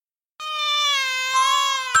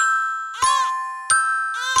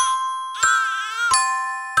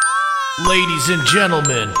Ladies and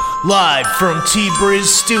gentlemen, live from T-Briz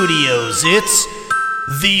Studios, it's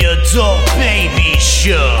The Adult Baby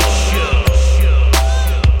Show.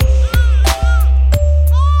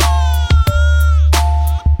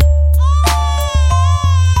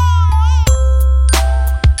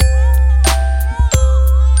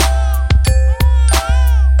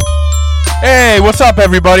 Hey, what's up,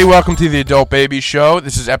 everybody? Welcome to the Adult Baby Show.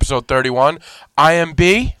 This is episode 31. I am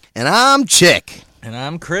B. And I'm Chick. And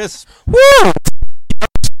I'm Chris. Woo!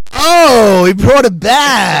 Oh, he brought it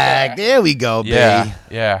back. There we go, Yeah, B.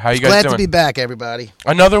 yeah. How you guys Glad doing? to be back, everybody.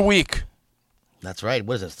 Another week. That's right.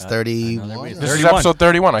 What is it? 31? week. This is 31. episode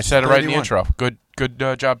 31. I said it right in the 31. intro.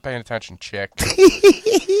 Good job paying attention, Chick.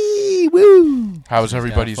 Woo! How was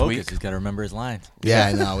everybody's Focus. week? He's got to remember his lines. Yeah,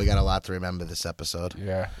 I know. We got a lot to remember this episode.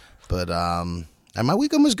 Yeah. But and my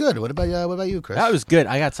weekend was good. What about you, Chris? That was good.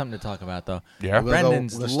 I got something to talk about, though. Yeah? We're gonna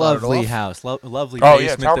Brendan's we'll start it lovely off. house, lovely Oh,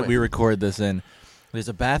 yeah, basement tell that me. we record this in. There's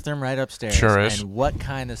a bathroom right upstairs. Sure is. And what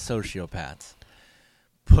kind of sociopaths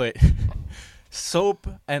put soap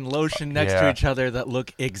and lotion next to Yeah. each other that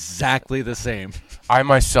look exactly the same? I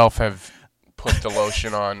myself have put the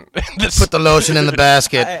lotion on. Put the lotion in the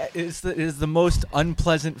basket. It is the most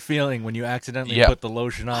unpleasant feeling when you accidentally Yeah. put the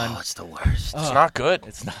lotion on. Oh, it's the worst. It's not good.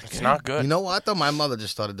 It's not It's good. not good. You know what, though? My mother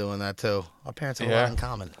just started doing that, too. Our parents have a Yeah. lot in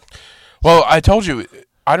common. Well, I told you,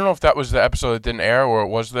 I don't know if that was the episode that didn't air or it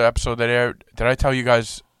was the episode that aired. Did I tell you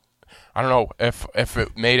guys? I don't know if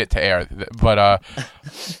it made it to air, but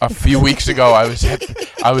a few weeks ago I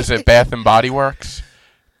was at Bath and Body Works,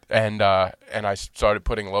 and I started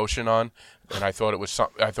putting lotion on, and I thought it was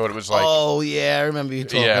like, Oh, yeah. I remember you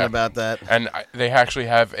talking Yeah. about that. and they actually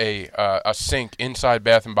have a sink inside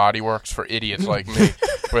Bath and Body Works for idiots like me,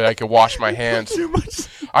 where I could wash my hands.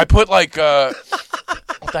 I put like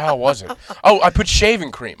what the hell was it? Oh, I put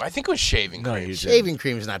shaving cream. I think it was shaving No, cream. you didn't. Shaving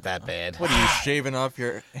cream's not that bad. What are you shaving off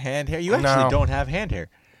your hand hair? You No. actually don't have hand hair.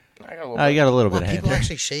 I got a little Oh, you got a little What, bit of hand people hair.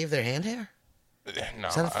 actually shave their hand hair? No,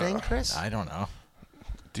 Is that a I don't thing, know. Chris? I don't know.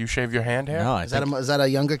 Do you shave your hand hair? No, I Is think, that a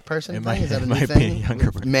younger person It thing? might- Is that a it new might be thing? a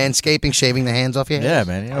younger person. Manscaping, shaving the hands off your yeah, hands?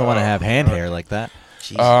 man. You don't want to have hand hair like that.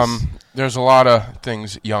 Jesus. There's a lot of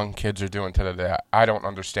things young kids are doing today that I don't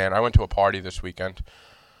understand. I went to a party this weekend.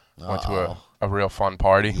 Went to a real fun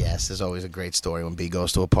party. Yes, there's always a great story when B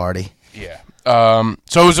goes to a party. Yeah.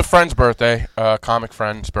 So it was a friend's birthday, a comic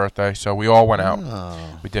friend's birthday. So we all went out.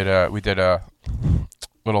 Oh. We did a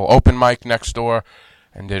little open mic next door,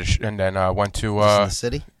 and then went to Is this in the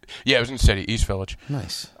city? yeah, it was in the city, East Village.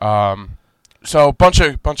 Nice. So a bunch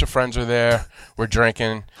of friends are there. We're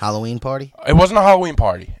drinking. Halloween party? It wasn't a Halloween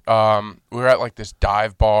party. We were at like this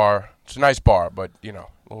dive bar. It's a nice bar, but a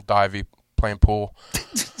little divey, playing pool.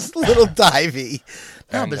 It's a little divey.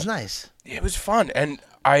 No, And, but it's nice. It was fun, and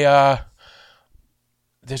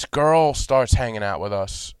this girl starts hanging out with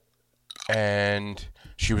us, and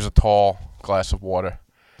she was a tall glass of water,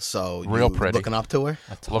 So real you pretty. looking up to her?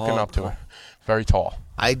 looking up to her, very tall.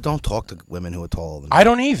 I don't talk to women who are taller than me. I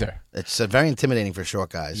don't either. It's very intimidating for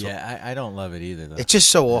short guys. Yeah, I don't love it either, though. It's just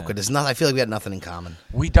so awkward. There's not. I feel like we got nothing in common.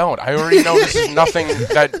 We don't. I already know this is nothing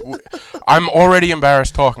that I'm already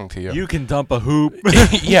embarrassed talking to you. You can dump a hoop.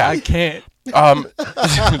 Yeah. I can't.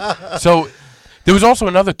 So there was also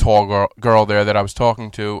another tall girl there that I was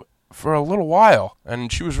talking to for a little while,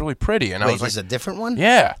 and she was really pretty. And I Wait, was there's like, a different one?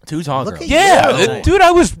 yeah. Two tall Look girls. at Yeah, you. Nice. dude,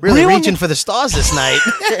 I was Really reeling reaching for the stars this night.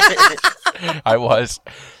 I was.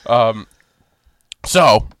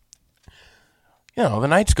 So, the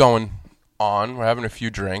night's going on. We're having a few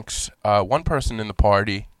drinks. One person in the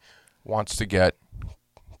party wants to get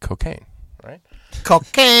cocaine, right?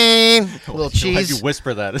 Cocaine. A little Why'd you cheese.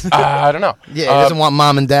 whisper that? I don't know. Yeah, he doesn't want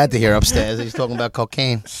mom and dad to hear upstairs. He's talking about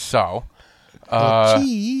cocaine. So, Little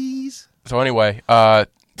cheese. so anyway,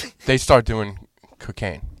 they start doing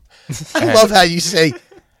cocaine. I love how you say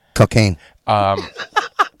cocaine.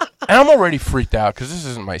 And I'm already freaked out because this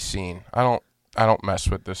isn't my scene. I don't mess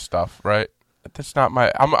with this stuff, right? That's not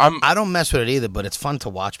my. I don't mess with it either, but it's fun to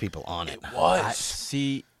watch people on it.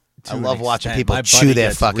 See, I love watching people chew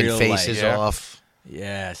their fucking faces yeah. off.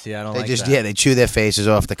 Yeah, see, I don't They like just that. they chew their faces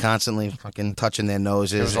off. They're constantly fucking touching their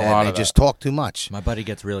noses, There's a and lot they of just that. talk too much. My buddy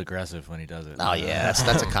gets real aggressive when he does it. Oh yeah,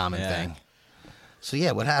 that's a common Yeah. thing. So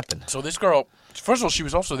yeah, what happened? So this girl, first of all, she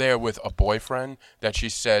was also there with a boyfriend that she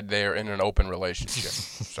said they're in an open relationship.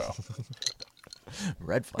 So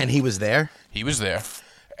Red flag. And he was there. he was there,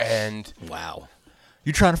 and Wow.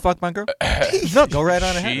 You trying to fuck my girl? No, go right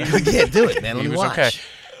on ahead. Yeah, do it, man. Let he me was watch. okay.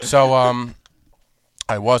 So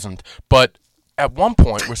I wasn't, but at one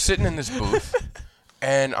point we're sitting in this booth,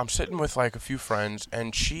 and I'm sitting with like a few friends,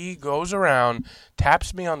 and she goes around,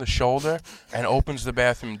 taps me on the shoulder, and opens the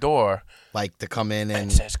bathroom door Like to come in and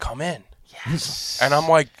and says, "Come in." Yes. And I'm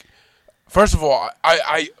like, first of all,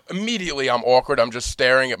 I immediately I'm awkward. I'm just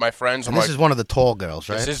staring at my friends. I'm and this like, is one of the tall girls,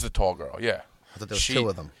 right? this is the tall girl. Yeah. I thought there was two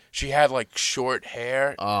of them. She had like short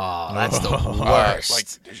hair. Oh, that's the Like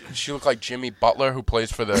worst. she looked like Jimmy Butler, who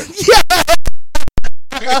plays for the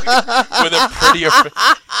with a prettier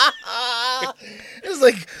It was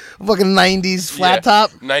like fucking 90s flat yeah, top.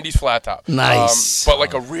 90s flat top. Nice. But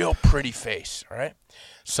like a real pretty face, right?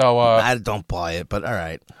 So I don't buy it, but all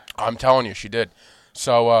right. I'm telling you, she did.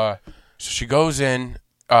 So she goes in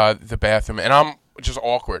the bathroom, and I'm just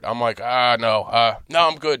awkward. I'm like, no,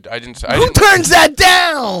 I'm good. I didn't. Who turns that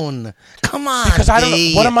down? Come on, Because I don't know.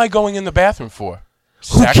 D. What am I going in the bathroom for?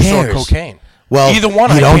 Who Sex cares? or cocaine? Well, either one.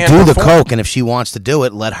 You I don't can't do the perform. coke, and if she wants to do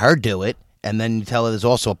it, let her do it, and then you tell her there's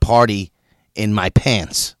also a party in my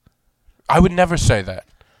pants. I would never say that.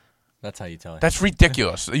 That's how you tell it. That's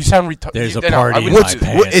ridiculous. You sound retarded. There's a party in What's, my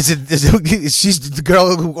pants. what, is she's the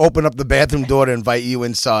girl who opened up the bathroom door to invite you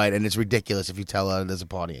inside, and it's ridiculous if you tell her there's a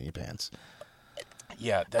party in your pants.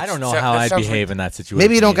 Yeah, I don't know how I'd behave in that situation.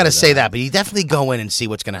 Maybe you don't got to either, say though. that, but you definitely go in and see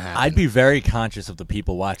what's going to happen. I'd be very conscious of the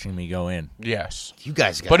people watching me go in. Yes. You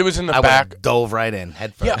guys got But it was in the I back. would've dove right in,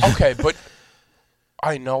 head first. Yeah. Okay, but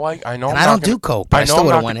I know. I know. And I'm I not don't gonna, do coke, but I know still I'm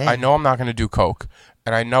would've not went gonna- in. I know I'm not going to do coke,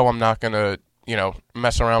 and I know I'm not going to,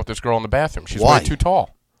 mess around with this girl in the bathroom. She's Why? way too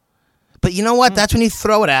tall. But you know what? That's when you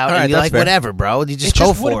throw it out All right, and you're that's like, fair. whatever, bro. You just It go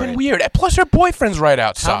just would for have been it. weird. Plus, her boyfriend's right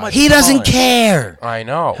outside. much- He doesn't Taller. care. I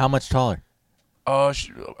know. How much taller?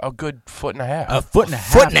 A good foot and a half. A foot and a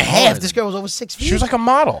half. Foot and a taller half. than- This girl was over 6 feet. She was like a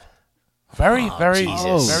model. Very, very,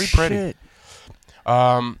 Jesus. very pretty. Shit.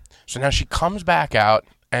 So now she comes back out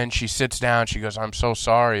and she sits down. She goes, "I'm so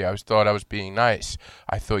sorry. I thought I was being nice.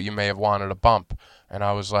 I thought you may have wanted a bump." And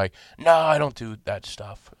I was like, "No, I don't do that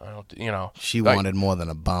stuff. I don't. She like, wanted more than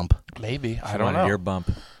a bump. maybe. I I don't wanted know." your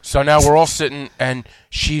bump. So now we're all sitting, and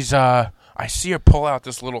she's. I see her pull out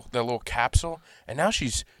that little capsule, and now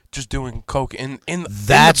she's just doing coke in.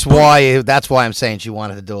 That's why I'm saying she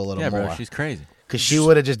wanted to do a little Yeah, more. bro, she's crazy. Because she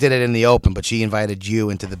would have just did it in the open, but she invited you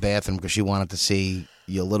into the bathroom because she wanted to see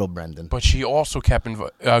your little Brendan. But she also kept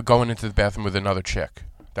going into the bathroom with another chick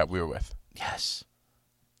that we were with. Yes.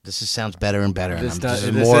 Sounds better and better. This and does-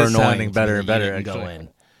 this this more is annoying sounding to better me and that you better, didn't go actually. in.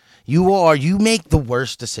 You make the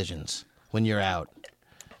worst decisions when you're out.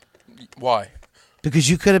 Why? Because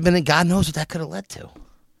you could have been, God knows what that could have led to.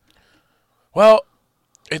 Well,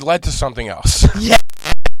 it led to something else. Yeah.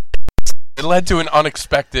 It led to an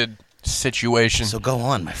unexpected situation. So go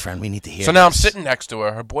on, my friend. We need to hear So now I'm this. sitting next to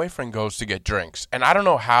her. Her boyfriend goes to get drinks. And I don't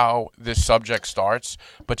know how this subject starts,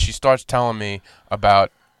 but she starts telling me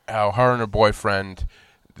about how her and her boyfriend,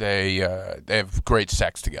 they have great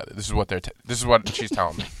sex together. This is what this is what she's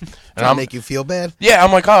telling me. And Does that make you feel bad? yeah,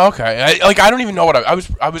 I'm like, oh, okay. I don't even know what I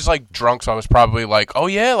was like drunk, so I was probably like, oh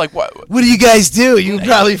yeah, like what? What do you guys do? You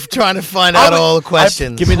probably trying to find out all the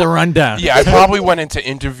questions. Give me the rundown. Yeah, I probably went into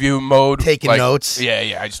interview mode, Taking like, notes.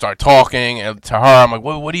 Yeah. I start talking and to her. I'm like,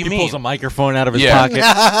 what do you He mean? pulls a microphone out of his Yeah.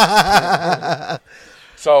 pocket.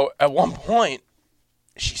 So at one point,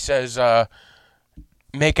 she says,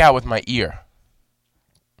 "Make out with my ear."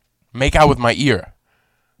 Make out with my ear.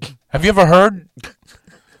 Have you ever heard?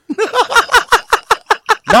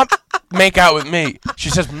 Not make out with me. She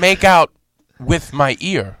says, "Make out with my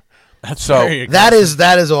ear." That's So very that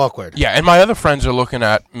is awkward. yeah, and my other friends are looking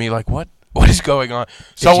at me like, "What? What is going on?"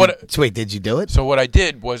 So Wait, did you do it? So what I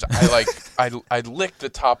did was I licked the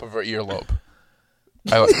top of her earlobe.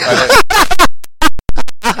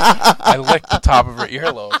 I licked the top of her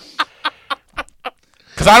earlobe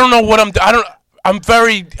because I don't know what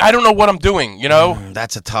I don't know what I'm doing. You know,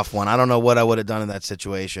 That's a tough one. I don't know what I would have done in that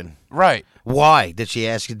situation. right? Why? Did you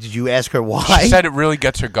ask her why? She said it really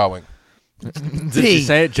gets her going. Did you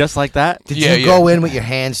say it just like that? Did Yeah, you yeah. go in with your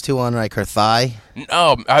hands too on like her thigh?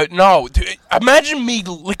 No. Dude, imagine me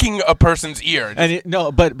licking a person's ear. And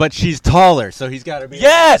no, but she's taller, so he's got to be.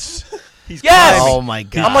 Yes. He's Yes! climbing. Oh my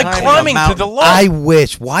god! I'm like climbing to the ledge. I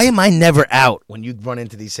wish. Why am I never out when you run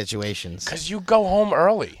into these situations? Because you go home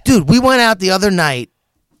early. Dude, we went out the other night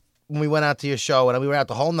when we went out to your show, and we were out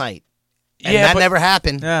the whole night. And that but- never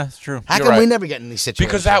happened. Yeah, it's true. How You're come we right. never get in these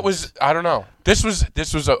situations? Because that was, I don't know. This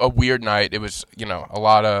was a weird night. It was, a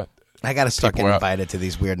lot of. I got to start people getting were- invited to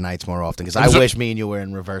these weird nights more often because It I was a- wish me and you were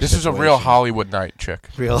in reverse. This is a real Hollywood night, chick.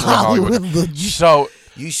 Real Hollywood. You So,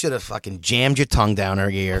 should have fucking jammed your tongue down her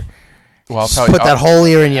ear. well, I'll tell you. Put that whole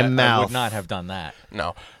ear in your I mouth. would not have done that.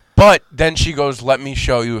 No. But then she goes, "Let me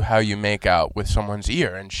show you how you make out with someone's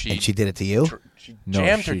ear." And she And she did it to you? No,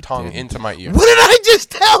 jammed her she tongue didn't. into my ear. What did I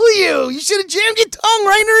just tell you? You should have jammed your tongue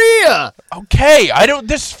right in her ear. Okay, I don't.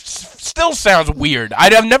 This still sounds weird.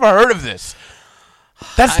 I've never heard of this.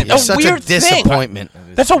 That's You're a such weird a disappointment.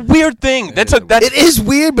 thing. That's a weird thing. That's It is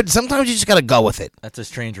weird, but sometimes you just got to go with it. That's a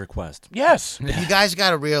strange request. yes. You guys got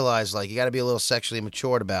to realize, like, you got to be a little sexually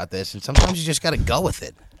matured about this, and sometimes you just got to go with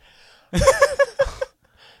it.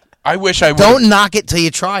 I wish I would. Don't knock it till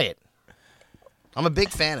you try it. I'm a big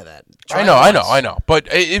fan of that. Try I it know. once. But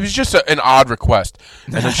it was just an odd request,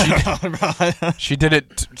 and then she did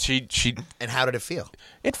it. She. And how did it feel?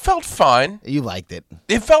 It felt fine. You liked it.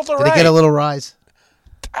 It felt Did alright. it get a little rise?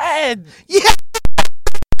 I- Yeah.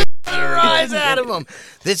 A rise out of him.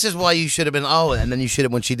 This is why you should have been. Oh, and then you should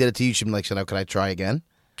have. When she did it to you, you should have been like, "So now, can I try again?"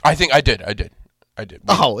 I think I did.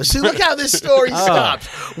 Oh, see, look how this story stops.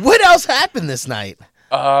 What else happened this night?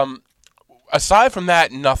 Aside from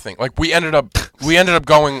that, nothing. Like we ended up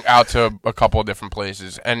going out to a couple of different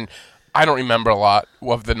places, and I don't remember a lot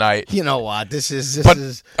of the night. You know what? This is. But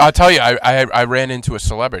I'll tell you, I ran into a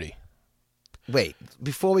celebrity. Wait,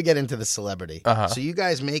 before we get into the celebrity, so you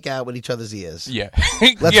guys make out with each other's ears. Yeah,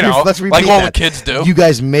 Let's you know, let's repeat like all that. the kids do. You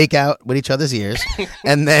guys make out with each other's ears,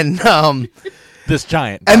 and then This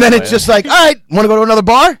giant. and then it's just like, all right, want to go to another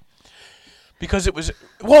bar? Because it was,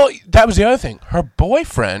 well, that was the other thing. Her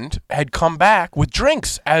boyfriend had come back with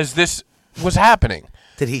drinks as this was happening.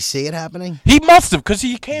 Did he see it happening? He must have, because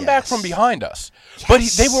he came back Yes. from behind us. But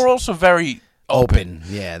they were also very open.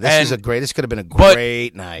 Yeah, this And- is a great. This could have been a but-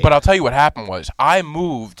 great night. But I'll tell you what happened was I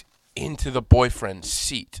moved into the boyfriend's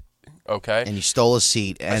seat. Okay. And you stole his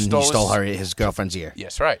seat, and stole you stole his- his girlfriend's ear.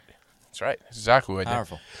 Yes, right. That's right. That's exactly what I did.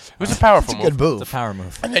 Powerful. It was a powerful Good move. move. It's a power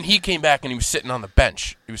move. And then he came back and he was sitting on the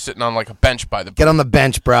bench. He was sitting on like a bench by the. Get on the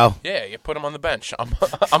bench, bro. Yeah, you put him on the bench. I'm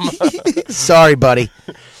Sorry, buddy.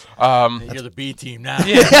 You're the B team now.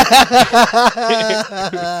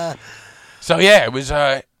 So yeah, it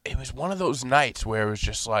was one of those nights where it was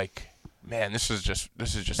just like, man, this is just.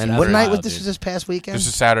 And what Saturday night night, was this? dude. Was this past weekend? This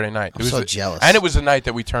is Saturday night. I'm It was so jealous. And it was the night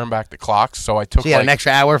that we turned back the clocks, so I took So you had like an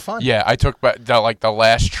extra hour of fun. yeah, I took back the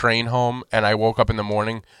last train home, and I woke up in the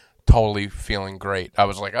morning totally feeling great. I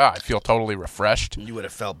was like, I feel totally refreshed. You would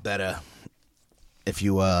have felt better if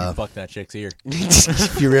you Fuck that chick's ear.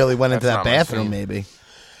 if you really went into That's that not my bathroom, scene. maybe.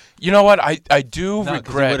 You know what? I do No,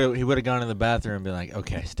 regret. he would have gone in the bathroom and been like,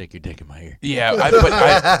 "Okay, stick your dick in my ear." Yeah, but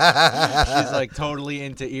She's like totally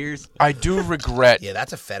into ears. I do regret. Yeah,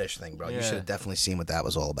 that's a fetish thing, bro. You Yeah. should have definitely seen what that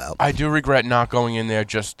was all about. I do regret not going in there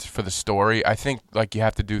just for the story. I think like you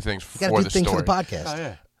have to do things You got for to do the things story. for the podcast.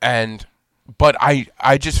 yeah. And but I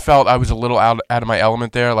just felt I was a little out of my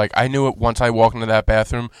element there. Like I knew it once I walked into that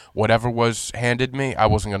bathroom, whatever was handed me, I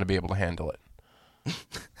wasn't going to be able to handle it.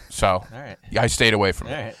 So All right. I stayed away from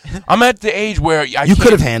All it. right. I'm at the age where You can't-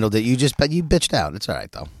 could have handled it. You bitched out. It's all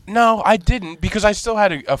right though. No, I didn't because I still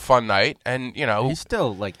had a fun night, and you know, He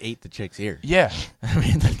still like ate the chick's ear. yeah. I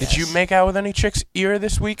mean, Did you make out with any chick's ear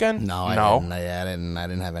this weekend? No, I didn't. I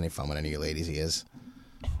didn't have any fun with any of your ladies' ears.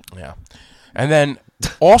 Yeah. And then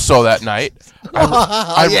also that night,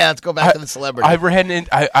 Yeah, let's go back to the celebrity. I ran in.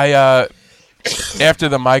 I after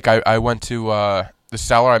the mic, I went to the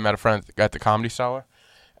cellar. I met a friend at the Comedy Cellar,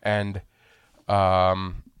 and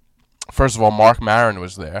first of all, Mark Maron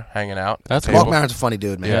was there hanging out. at the That's table. Mark Maron's a funny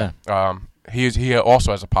dude, man. Yeah. He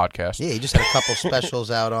also has a podcast. Yeah, he just had a couple specials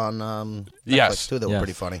out on Netflix Yes. too that were Yes.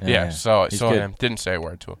 pretty funny. Yeah. Yeah. So He's saw good. him. Didn't say a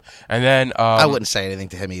word to him. And then I wouldn't say anything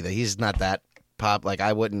to him either. He's not that pop. Like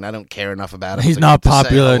I don't care enough about him. He's to- not to say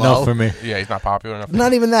popular hello. enough for me. Yeah, he's not popular enough.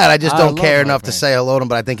 Not even that. I just I don't love care Mark enough to Maron. say hello to him.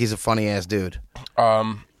 But I think he's a funny ass dude.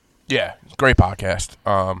 Yeah, great podcast.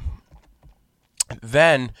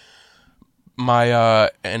 Then my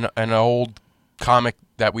an old comic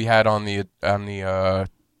that we had on the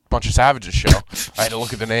Bunch of Savages show. I had to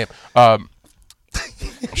look at the name.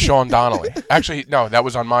 Sean Donnelly. Actually, no, that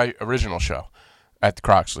was on my original show at the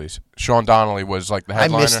Croxley's. Sean Donnelly was like the I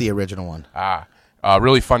headliner. missed the original one.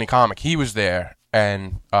 Really funny comic. He was there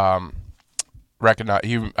and recognized.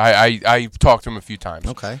 I talked to him a few times.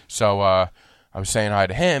 Okay. So I was saying hi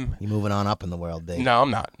to him. You moving on up in the world, Dave? No,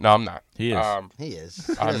 I'm not. He is. He is.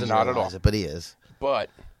 He I'm doesn't not at realize all. it, but he is. But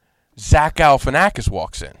Zach Galifianakis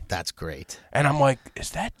walks in, That's great. and I'm like,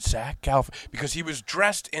 "Is that Zach Galif?" Because he was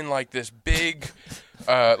dressed in like this big,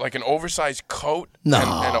 like an oversized coat No.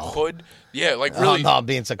 and a hood. Yeah, like really. Oh, no,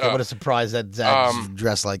 being so what a surprise that Zach's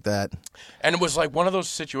dressed like that. And it was like one of those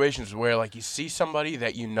situations where like you see somebody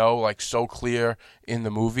that you know like so clear in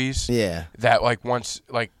the movies. Yeah. That like once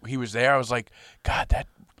like he was there, I was like, God, that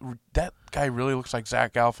that guy really looks like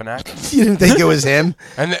Zach Galifianakis. You didn't think it was him?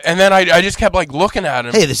 and then I just kept like looking at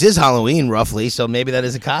him. Hey, this is Halloween roughly, so maybe that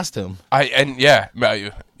is a costume.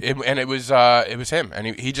 It was him, and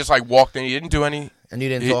he just like walked in. He didn't do any. And you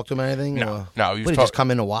didn't talk to him or anything? No, or? no. He was What, did he just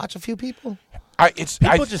come in to watch a few people?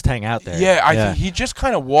 People just hang out there. Yeah, he just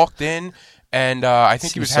kind of walked in, and I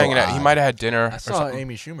think he was hanging out. He might have had dinner. I saw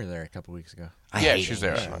Amy Schumer there a couple weeks ago. I hate she's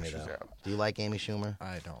there. Amy Schumer, She's though. there. Do you like Amy Schumer?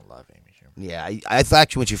 I don't love Amy Schumer. Yeah, I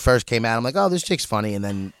thought when she first came out, I'm like, oh, this chick's funny, and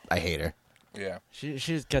then I hate her. Yeah.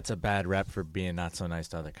 She gets a bad rep for being not so nice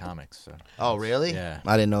to other comics. So. Oh, really? Yeah.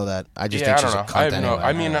 I didn't know that. I just Yeah, think I she's don't a know. cunt anyway.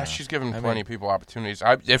 I mean, she's given plenty of people opportunities.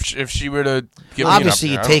 If she were to give Obviously,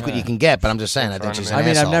 me you an take what you can get, but I'm just saying, I think trying she's to an I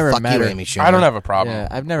mean, I've asshole. never Fuck met you, her. Amy Schumer. I don't have a problem. Yeah,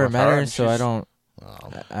 I've never with met her, and so I she's- don't.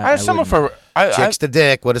 I some of her. Chicks to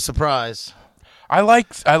dick. What a surprise. I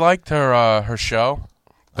liked her show.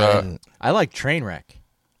 I like Trainwreck.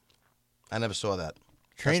 I never saw that.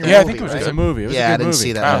 Trainwreck. Yeah, I think it was It's good. a movie. It was Yeah, a good I didn't movie.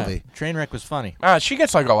 see that movie. Trainwreck was funny. She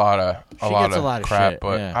gets like a lot of She gets a lot of crap, shit,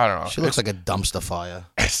 but yeah. I don't know. She looks like a dumpster fire.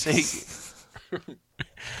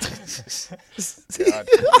 God.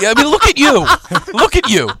 Yeah, I mean, look at you. Look at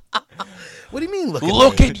you. What do you mean? Look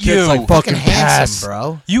Look me? at you. like Fucking handsome, pass.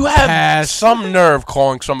 bro. You have Pass. some nerve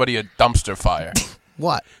calling somebody a dumpster fire.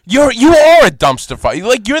 What? You are a dumpster fire.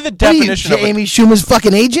 Like you're the What are you, definition of a, Amy Schumer's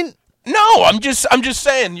fucking agent? No, I'm just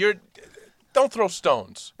saying don't throw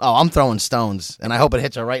stones. Oh, I'm throwing stones, and I hope it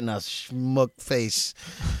hits her right in the schmuck face.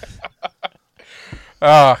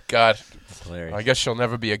 Oh God. It's hilarious. I guess she'll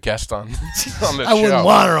never be a guest on this I show. wouldn't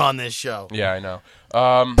want her on this show. Yeah, I know.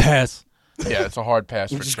 Pass. Yeah, it's a hard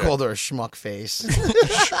pass You for just sure. called her a schmuck face.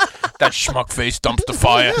 That schmuck face dumpster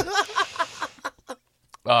fire.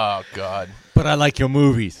 Oh God. But I like your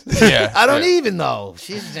movies. Yeah. I don't yeah. even know.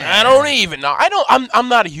 She's. I don't even know. I'm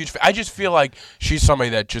not a huge fan. I just feel like she's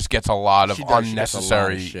somebody that just gets a lot of She does. She gets a lot of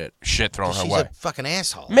unnecessary shit thrown her She's way. a fucking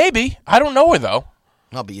asshole. Maybe. I don't know her though.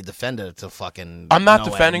 No, but you defend her to fucking. I'm not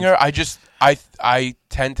no defending end. her. I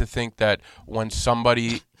tend to think that when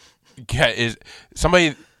somebody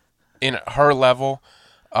somebody in her level,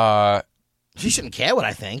 She shouldn't care what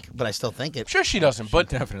I think, but I still think it. sure she doesn't, but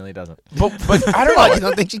Definitely doesn't. Oh, I don't know. you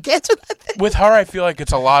don't think she cares what I think? With her, I feel like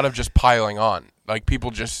it's a lot of just piling on. Like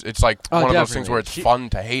people just, it's like Oh, one of those definitely. things where it's She- fun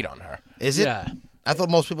to hate on her. Is it? Yeah. I thought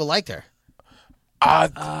most people liked her.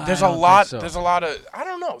 There's a don't lot. think so. There's a lot of. I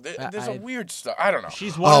don't know. There's a weird stuff. I don't know.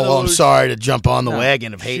 She's one Oh, of well, I'm those. sorry to jump on the No.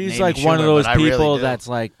 wagon of hating She's Amy like one of Schumer, those but I really people do. that's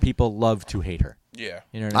like people love to hate her. Yeah.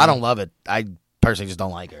 You know what I don't love it. I personally just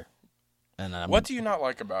don't like her. And What do you not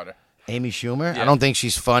like about her? Amy Schumer? Yeah. I don't think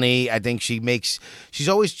she's funny. I think she's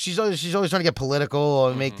always trying to get political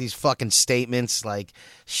or make these fucking statements like,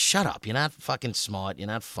 "Shut up! You're not fucking smart. You're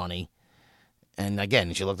not funny." And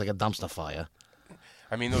again, she looked like a dumpster fire.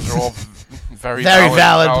 I mean, those are all very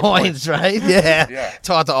valid points, right? Yeah. Yeah. It's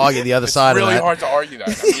hard to argue the other It's side really of that. hard to argue that.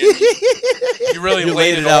 I mean, you really You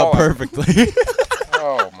laid laid it all out out. perfectly.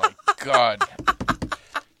 Oh my God.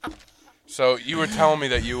 So you were telling me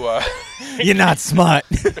that you, You're not smart.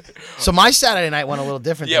 So my Saturday night went a little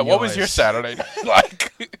different. yeah. than What was your yours. Saturday night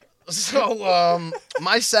like? So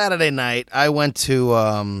my Saturday night, I went to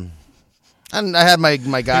and I had my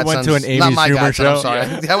godson's. to an Amy not my Schumer godson, I'm show?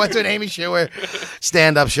 sorry. I went to an Amy Schumer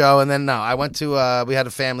stand-up show, and then I went to we had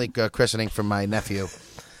a family christening for my nephew,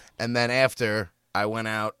 and then after I went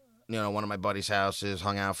out, one of my buddy's houses,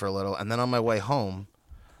 hung out for a little, and then on my way home,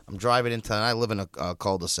 I'm driving into. And I live in a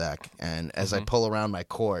cul-de-sac, and as I pull around my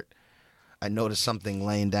court, I noticed something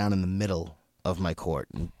laying down in the middle of my court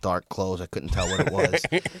in dark clothes. I couldn't tell what it was.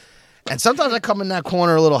 And sometimes I come in that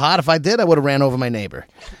corner a little hot. If I did, I would have ran over my neighbor.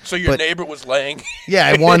 So your But- neighbor was laying. Yeah,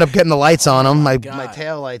 I wound up getting the lights on him, my God.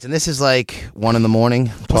 tail lights, and this is like 1 in the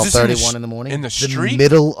morning, Was this in 12:30, the 1 in the morning. in the street?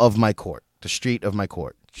 middle of my court, the street of my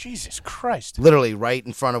court, Jesus Christ. literally right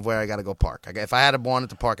in front of where I got to go park. If I had wanted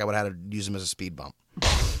to park, I would have had to use him as a speed bump.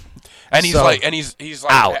 And he's So- like, he's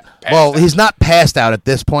like Out. passed Well, out. he's not passed out at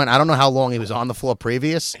this point. I don't know how long he was on the floor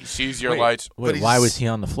previous. He sees your lights. Wait, he's- why was he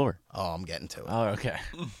on the floor? Oh, I'm getting to it. Oh, okay.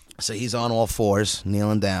 So he's on all fours,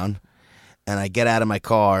 kneeling down, and I get out of my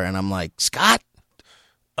car and I'm like, Scott.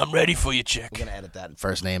 I'm ready for you, chick. I'm gonna edit that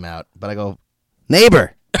first name out, but I go,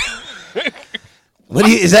 neighbor.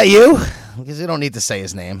 Is that you? Because you don't need to say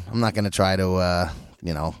his name. I'm not gonna try to,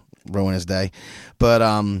 ruin his day. But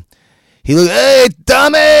he looks, hey,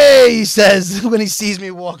 dummy, he says when he sees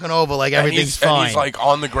me walking over, like everything's fine. And he's like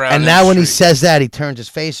on the ground. And in now the when he street. says that, he turns his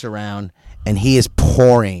face around and he is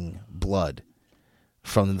pouring blood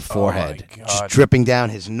from the forehead, God. just dripping down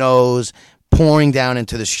his nose, pouring down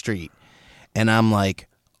into the street. And I'm like,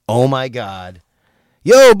 oh my God.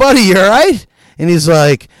 Yo, buddy, you all right? And he's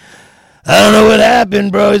like, I don't know what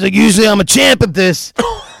happened, bro. He's like, usually I'm a champ at this.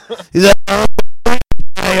 He's like,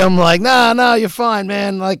 I'm like, no, you're fine,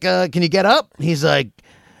 man. Like, can you get up? He's like,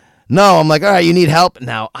 no. I'm like, all right, you need help?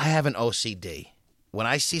 Now, I have an OCD. When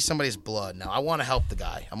I see somebody's blood, now I want to help the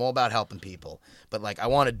guy. I'm all about helping people. But, like, I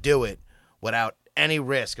want to do it without any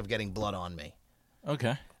risk of getting blood on me.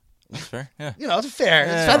 Okay. That's fair. Yeah. You know, it's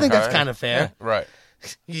fair. I think that's kind of fair. Yeah, right.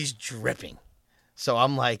 He's dripping. So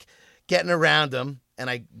I'm, like, getting around him, and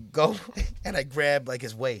I go and I grab, like,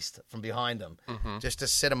 his waist from behind him just to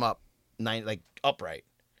sit him up, like, upright.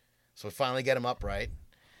 So we finally get him upright.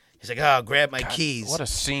 He's like, oh, grab my keys. What a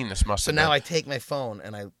scene this must So have been. now I take my phone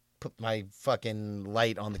and I put my fucking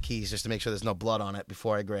light on the keys just to make sure there's no blood on it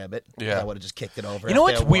before I grab it. Yeah. I would have just kicked it over. You know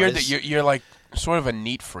if what's there weird? was. That you're like sort of a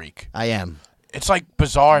neat freak. I am. It's like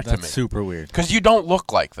bizarre to That's me. super weird. Because you don't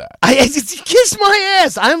look like that. I kiss my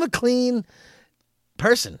ass. I'm a clean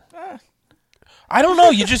person. I don't know.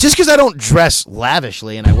 You just Just because I don't dress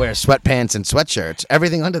lavishly and I wear sweatpants and sweatshirts,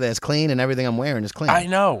 everything under there is clean and everything I'm wearing is clean. I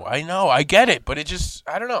know. I get it, but it just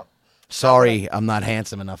I don't know. Sorry, I'm not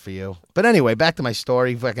handsome enough for you. But anyway, back to my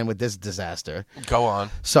story fucking with this disaster. Go on.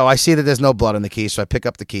 So I see that there's no blood on the keys, so I pick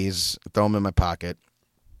up the keys, throw them in my pocket,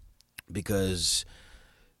 because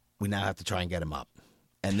we now have to try and get him up.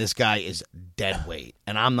 And this guy is dead weight,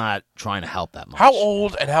 and I'm not trying to help that much. How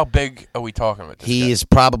old and how big are we talking about? This He guy? is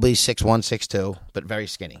probably 6'1", 6'2", but very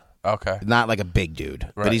skinny. Okay. Not like a big dude,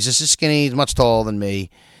 Right. but he's just as skinny. He's much taller than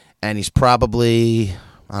me, and he's probably,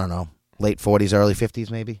 I don't know, late 40s, early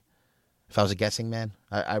 50s maybe. If I was a guessing man,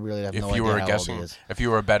 I really have no If you idea were how a guessing, old he is. if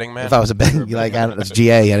you were a betting man. If I was a betting, like that's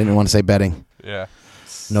GA. I didn't want to say betting. Yeah.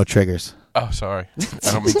 No triggers. Oh, sorry.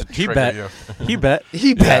 I don't mean to He trigger bet. you. He bet.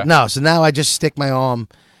 He bet. Yeah. No, so now I just stick my arm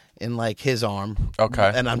in like his arm.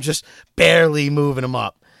 Okay. And I'm just barely moving him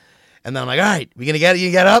up. And then I'm like, all right, we gonna get it?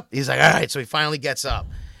 You get up? He's like, all right. So he finally gets up.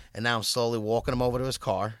 And now I'm slowly walking him over to his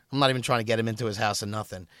car. I'm not even trying to get him into his house or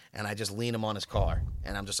nothing. And I just lean him on his car.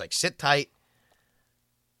 And I'm just like, sit tight.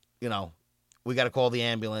 You know, we got to call the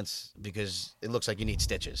ambulance because it looks like you need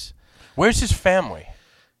stitches. Where's his family?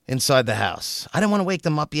 Inside the house. I didn't want to wake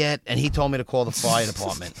them up yet. And he told me to call the fire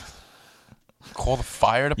department. Call the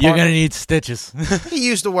fire department. You're gonna need stitches. He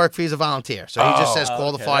used to work for, he's a volunteer. So he just says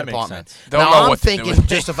call the okay, fire that makes department. sense. Don't Now know I'm what to do thinking with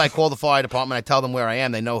just if I call the fire department, I tell them where I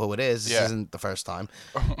am, they know who it is. This Yeah. isn't the first time.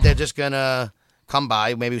 They're just going to come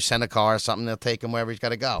by, maybe send a car or something, they'll take him wherever he's got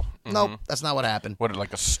to go. Nope, that's not what happened. What,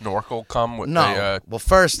 like a snorkel come with No. the, Well,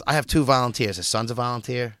 first, I have two volunteers. His son's a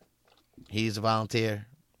volunteer. He's a volunteer.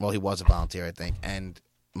 Well, he was a volunteer, I think. And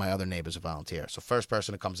my other neighbor's a volunteer. So first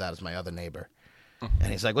person that comes out is my other neighbor.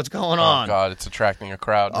 And he's like, what's going oh, on? God, it's attracting a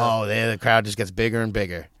crowd. now. Oh, the crowd just gets bigger and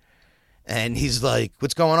bigger. And he's like,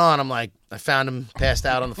 what's going on? I'm like, I found him passed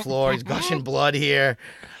out on the floor. He's gushing blood here.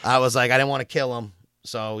 I was like, I didn't want to kill him.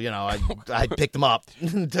 So, you know, I picked him up,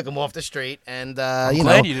 took him off the street. And, I'm you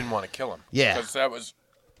glad know, you didn't want to kill him. Yeah. Because that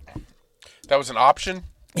was an option.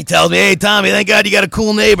 he tells me, hey, Tommy, thank God you got a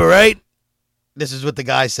cool neighbor, right? This is what the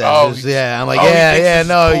guy says. Oh, It was- yeah, I'm like, oh, he yeah, thinks yeah, this is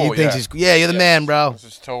no, cool, he thinks yeah. he's, yeah, you're the man, bro. This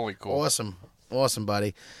is totally cool. Awesome,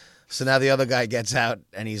 buddy. So now the other guy gets out,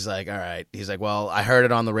 and he's like, all right. He's like, well, I heard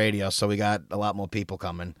it on the radio, so we got a lot more people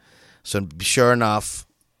coming. So sure enough,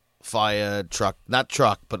 fire truck, not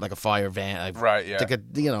truck, but like a fire van. Like, Right, yeah.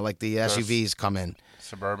 Like like the SUVs come in.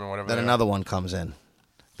 Suburban, whatever. Then they are. another one comes in.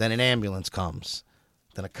 Then an ambulance comes.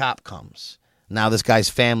 Then a cop comes. Now this guy's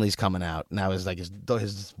family's coming out. Now his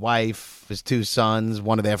wife, his two sons,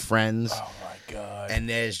 one of their friends. Oh, my God. And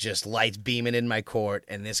there's just lights beaming in my court,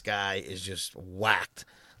 and this guy is just whacked,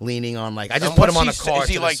 leaning on like I just And put him what's on a car Is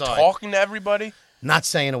he to the like side. talking to everybody? Not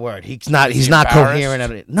saying a word. He's not embarrassed? coherent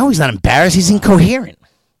at it. No, he's not embarrassed. He's incoherent.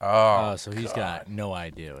 Oh, So he's got no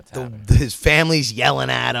idea what's happening. His family's yelling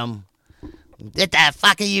at him. What the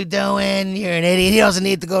fuck are you doing? You're an idiot. He doesn't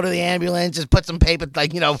need to go to the ambulance. Just put some paper, put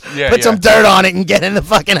some dirt on it and get in the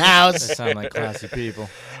fucking They house. sound like classy people.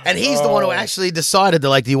 And he's the one who actually decided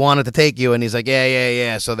to, do you want it to take you? And he's like,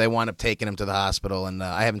 yeah. So they wound up taking him to the hospital, and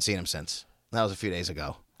I haven't seen him since. That was a few days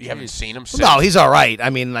ago. you haven't seen him since? No, he's all right. I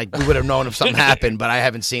mean, we would have known if something happened, but I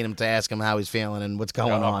haven't seen him to ask him how he's feeling and what's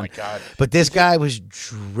going Oh, on. my God. But this guy was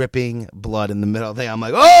dripping blood in the middle of the day. I'm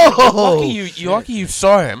like, oh! Lucky you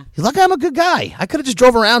saw him. Lucky I'm a good guy. I could have just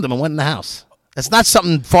drove around him and went in the house. That's not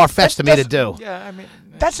something far-fetched to me to do. Yeah, I mean,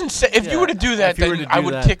 That's insane. If you were to do that, If you were then to I do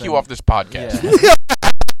would that, kick you then- off this podcast.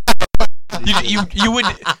 yeah. You would.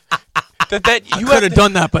 That you Could have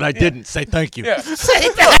done that, but I didn't. Say thank you. Yeah.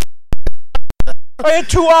 I had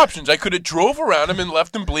two options. I could have drove around him and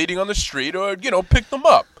left him bleeding on the street, or picked him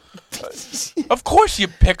up. Of course, you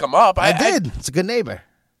pick him up. I did. It's a good neighbor.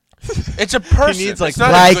 It's a person. He needs, like, It's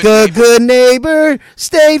not Like a neighbor. good neighbor,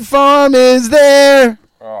 State Farm is there.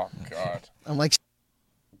 Oh God. I'm like,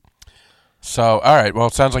 So, all right. Well,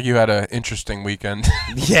 it sounds like you had an interesting weekend.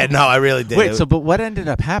 yeah, no, I really did. Wait, but what ended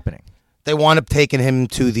up happening? They wound up taking him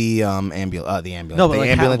to the ambulance. No, but the like,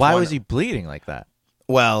 ambulance why wound was up- he bleeding like that?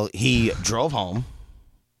 Well, he drove home,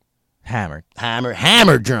 Hammered hammer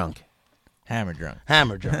drunk. drunk.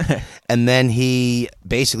 Hammer drunk. And then he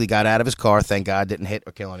basically got out of his car. Thank God, didn't hit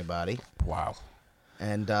or kill anybody. Wow.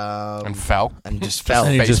 And fell. and just fell.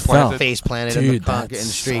 And he Face just planted. fell. Face planted in Dude, the that in the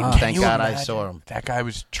street. sucks. Thank Can you God I imagine? saw him. That guy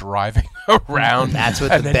was driving around. That's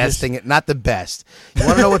what and the then best just- thing. Not the best. You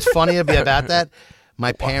want to know what's funny about that?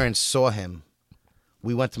 My parents saw him.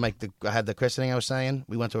 We went to I had the christening. I was saying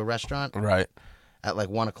we went to a restaurant Right. at like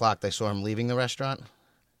 1:00. They saw him leaving the restaurant.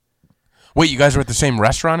 Wait, you guys were at the same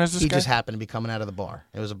restaurant as this He guy? just happened to be coming out of the bar.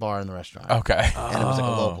 It was a bar in the restaurant. Okay. And it was like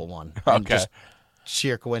a local one. And Okay. just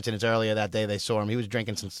sheer coincidence, earlier that day they saw him. He was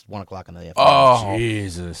drinking since 1:00 in the afternoon. Oh.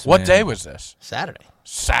 Jesus. What man. day was this? Saturday. At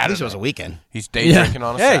Saturday. least it was a weekend. He's day drinking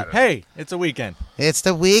on a Hey, Saturday. hey, it's a weekend. It's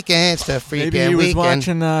the weekend. It's the freaking Maybe he was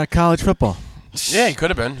weekend. watching college football. Yeah, he could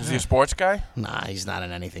have been. Is he a sports guy? Nah, he's not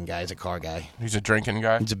an anything guy. He's a car guy. He's a drinking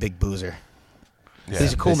guy. He's a big boozer. Yeah.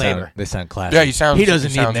 He's a cool neighbor. They sound classy. Yeah, he sounds- He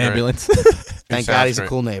doesn't he need sounds an great. ambulance. Thank sounds God he's great. a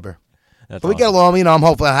cool neighbor. That's But we get awesome. along. I'm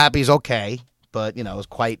hopefully happy he's okay. But it was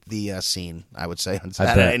quite the scene, I would say, on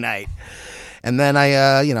Saturday bet. night. And then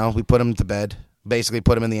we put him to bed. Basically,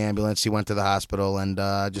 put him in the ambulance. He went to the hospital and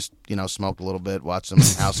just smoked a little bit, watched some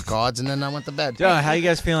House of Cards, and then I went to bed. How you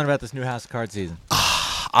guys feeling about this new House of Cards season?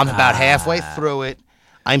 I'm about halfway through it.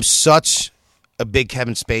 I'm such a big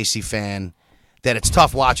Kevin Spacey fan that it's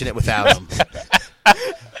tough watching it without him.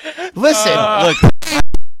 Listen, Look,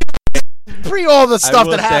 pre all the stuff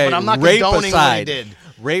will that happened, say, I'm not rape condoning what he aside. did.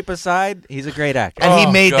 Rape aside, he's a great actor. And he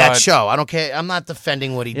Oh, made that God. show. I don't care. I'm not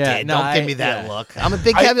defending what he Yeah, did. no, Don't give me I- that yeah. look. I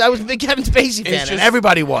was a big Kevin Spacey fan, and just-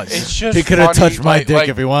 everybody was. It's just He could have funny, touched my dick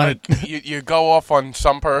if he wanted. like, you go off on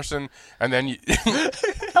some person, and then you...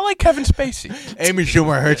 I like Kevin Spacey. Amy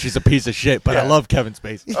Schumer heard she's a piece of shit, but I Yeah. love Kevin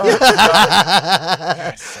Spacey.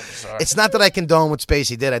 Sorry. It's not that I condone what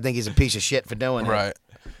Spacey did. I think he's a piece of shit for doing it. Right.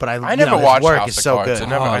 But I you never know, his watched work House is of so Cards.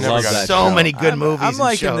 good. I I never love got that into so it. many good movies. I'm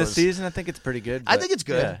liking and this shows. season. I think it's pretty good. I but- think it's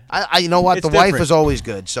good. yeah. You know what? It's the wife different. is always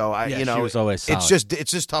good. So Yeah, she was always it's solid. it's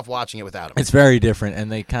just tough watching it without him. It's very different,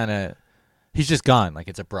 and they kind of. He's just gone. Like,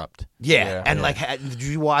 it's abrupt. Yeah, and Yeah. did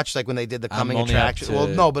you watch when they did the I'm coming only up attraction? to- Well,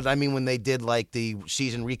 no, but I mean when they did the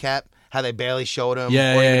season recap, how they barely showed him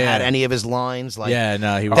Yeah, or yeah, even yeah. had any of his lines. Yeah,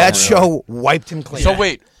 no, he was. that show wiped him clean. So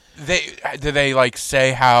wait, did they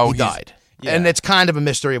say how he he's- died, Yeah. and it's kind of a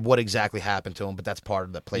mystery of what exactly happened to him. But that's part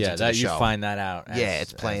of the plays Yeah, into that the you show. find that out.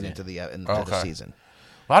 It's playing into the the Okay. season.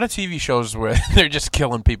 A lot of TV shows where they're just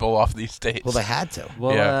killing people off these days. Well, they had to.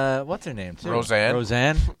 Well, Yeah. what's her name? Too? Roseanne.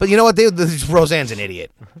 Roseanne. But you know what? Roseanne's an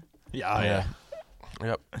idiot. Yeah,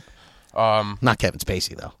 Yep. Not Kevin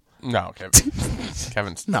Spacey though. No,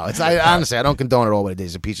 Kevin's. No, it's honestly I don't condone at all what he did.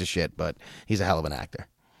 He's a piece of shit, but he's a hell of an actor.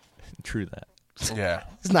 True that. Yeah.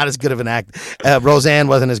 He's not as good of an actor. Roseanne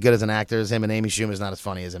wasn't as good as an actor as him, and Amy Schumer's not as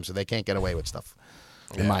funny as him, so they can't get away with stuff.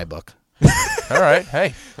 In my book. All right.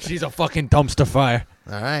 Hey. She's a fucking dumpster fire.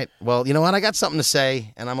 All right. Well, you know what? I got something to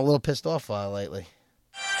say, and I'm a little pissed off lately.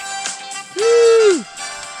 Woo!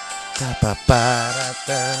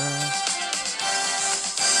 Da-ba-ba-da-da.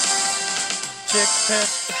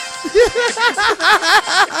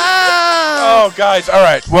 Oh, guys. All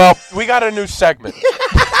right. Well, we got a new segment.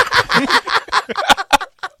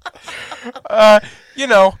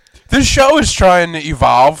 This show is trying to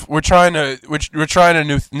evolve. We're trying to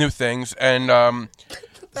new things, and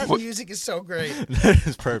That music is so great. That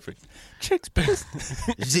is perfect. Chicks pissed.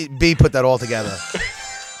 B put that all together.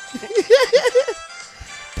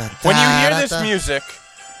 when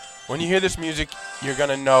you hear this music, you're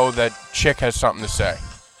gonna know that Chick has something to say.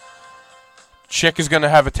 Chick is gonna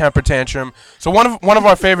have a temper tantrum. So one of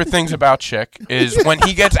our favorite things about Chick is when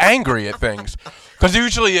he gets angry at things, because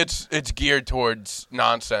usually it's geared towards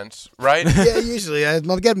nonsense, right? Yeah, usually I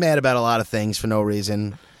get mad about a lot of things for no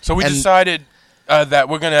reason. So we And- decided that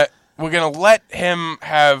we're gonna let him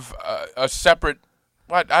have a separate.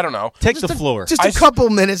 What I don't know. Take the floor. Just a couple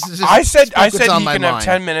minutes. to just I said speak what's on he my can have mind.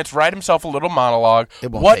 10 minutes, write himself a little monologue.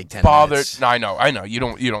 It won't what take 10 bothered? minutes. No, I know. You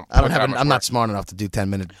don't. I don't put have. that much I'm not work. smart enough to do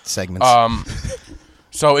 10-minute segments.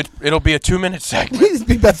 So it'll be a 2-minute segment. It'll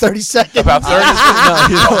be about 30 seconds. About 30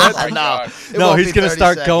 seconds. No, Oh, my God. It No, won't he's be gonna 30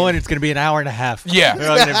 start seconds. going. It's gonna be an hour and a half. Yeah. We're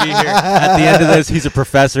all gonna be here. At the end of this, he's a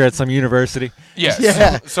professor at some university. Yeah.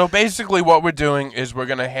 Yeah. So basically, what we're doing is we're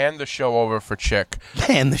gonna hand the show over for Chick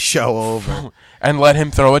Hand the show over. and let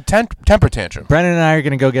him throw a temper tantrum. Brennan and I are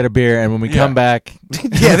gonna go get a beer, and when we Yeah. come back,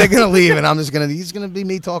 Yeah, they're gonna leave, and he's gonna be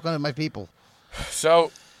me talking to my people.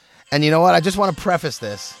 So And you know what? I just want to preface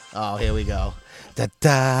this. Oh, here we go. Da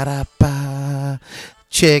da da ba.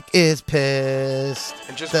 Chick is pissed.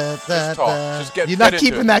 And just talk. Just You're get not into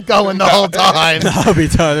keeping it. that going the whole time. that'll be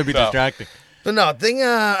done. That'll be No. distracting. But no, thing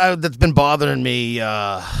that's been bothering me,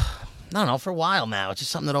 I don't know, for a while now. It's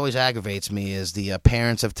just something that always aggravates me is the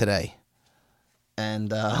parents of today, and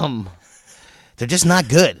they're just not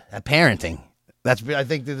good at parenting. I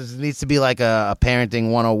think there needs to be like a parenting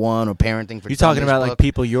 101 or parenting for. You talking about like book.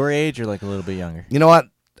 people your age or like a little bit younger? You know what?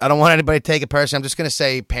 I don't want anybody to take it personally. I'm just going to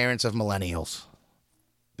say parents of millennials.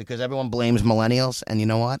 Because everyone blames millennials, and you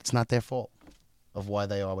know what? It's not their fault of why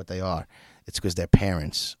they are what they are. It's because their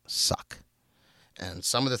parents suck. And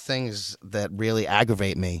some of the things that really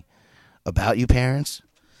aggravate me about you parents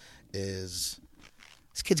is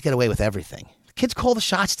these kids get away with everything. The kids call the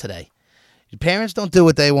shots today. Your parents don't do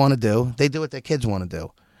what they want to do. They do what their kids want to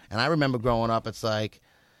do. And I remember growing up, it's like,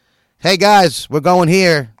 hey, guys, we're going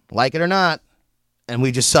here, like it or not. And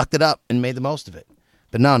we just sucked it up and made the most of it.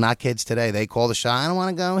 But no, not kids today. They call the shot. I don't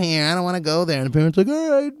want to go here. I don't want to go there. And the parents are like,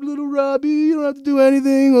 all right, little Robbie, you don't have to do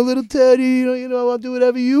anything. Or little Teddy, you know, I'll do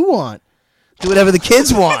whatever you want. Do whatever the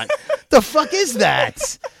kids want. The fuck is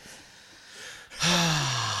that?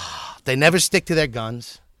 They never stick to their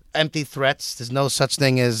guns. Empty threats. There's no such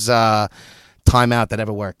thing as timeout that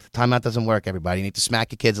ever worked. Timeout doesn't work, everybody. You need to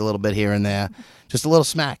smack your kids a little bit here and there. Just a little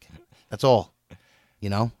smack. That's all. You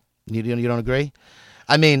know? You don't agree?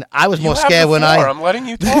 I mean, I was more scared when I'm letting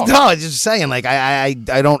you talk. No, I was just saying, like, I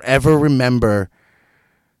don't ever remember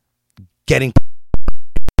getting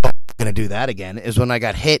going to do that again. Is when I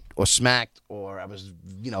got hit or smacked or I was,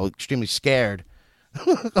 extremely scared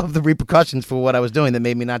of the repercussions for what I was doing that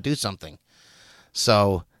made me not do something.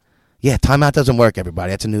 So, yeah, timeout doesn't work,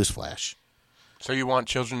 everybody. That's a newsflash. So you want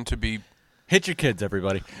children to be... Hit your kids,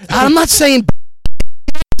 everybody. I'm not saying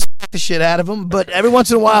the shit out of them, but every once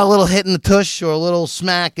in a while, a little hit in the tush or a little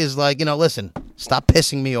smack is like, listen, stop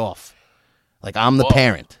pissing me off. Like, I'm the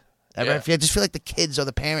parent. Yeah. I just feel like the kids are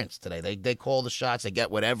the parents today. They call the shots. They get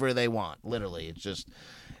whatever they want. Literally, it's just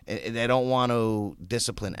they don't want to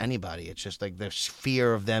discipline anybody. It's just like there's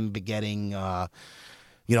fear of them getting, oh,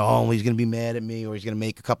 he's going to be mad at me or he's going to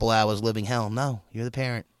make a couple hours living hell. No, you're the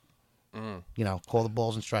parent. Call the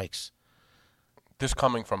balls and strikes. This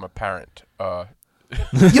coming from a parent.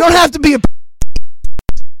 You don't have to be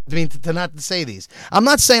to not to say these. I'm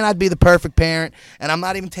not saying I'd be the perfect parent, and I'm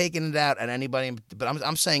not even taking it out at anybody. But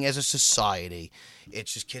I'm saying as a society,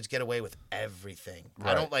 it's just kids get away with everything.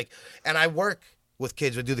 Right. I don't like, and I work with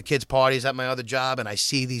kids. I do the kids parties at my other job, and I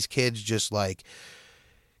see these kids just like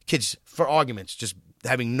kids for arguments, just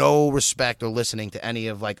having no respect or listening to any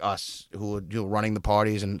of like us who are running the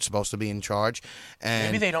parties and supposed to be in charge. And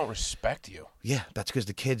Maybe they don't respect you. yeah, that's because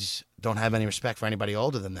the kids don't have any respect for anybody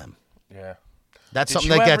older than them. Yeah. That's Did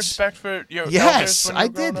something you that have gets. respect for your elders Yes, when you I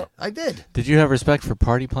were growing did. up? I did. Did you have respect for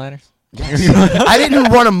party planners? I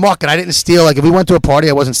didn't run amok, and I didn't steal. Like if we went to a party,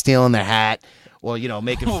 I wasn't stealing their hat or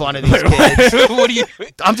making fun of these kids. What do you...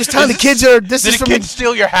 I'm just telling the kids are. This Did is a from. kid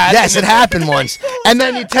steal your hat? Yes, it happened once. And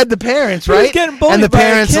then you tell the parents, was right? getting bullied And the by a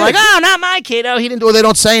parents are kid. like, "Oh, not my kid. Oh, he didn't do it." They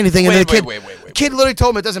don't say anything. And Wait, then the kid, wait. kid literally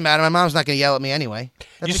told me it doesn't matter. My mom's not going to yell at me anyway.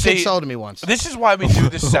 That's You what the kid see, told me once. This is why we do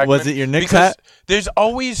this segment. Was it your Knicks because hat? There's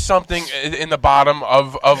always something in the bottom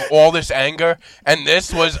of all this anger, and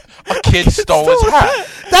this was a kid stole his hat.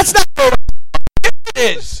 That's not.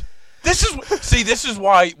 It is. This is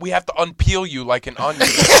why we have to unpeel you like an onion.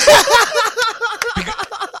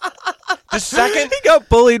 The second He got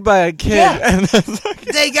bullied by a kid. Yeah. And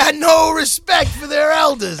They got no respect for their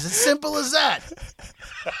elders. It's simple as that.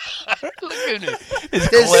 look at him. His,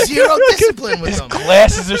 There's zero discipline with them.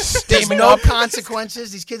 glasses are There's steaming no up.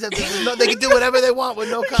 consequences. These kids they can do whatever they want with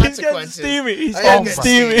no he's getting consequences. steamy. He's Oh, getting my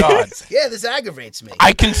steamy. God. Yeah, this aggravates me.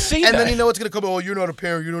 I can see And that. then you know what's going to come. Oh, you're not a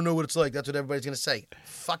parent. You don't know what it's like. That's what everybody's going to say.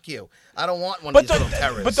 Fuck you. I don't want one of but, these little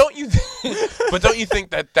terrorists. but don't you? But don't you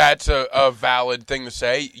think that that's a valid thing to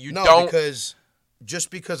say? You no, don't. because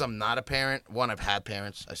just because I'm not a parent, one, I've had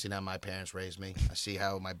parents. I've seen how my parents raised me. I see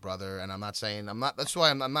how my brother, and I'm not saying I'm not. That's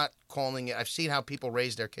why I'm not calling it. I've seen how people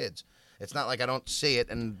raise their kids. It's not like I don't see it.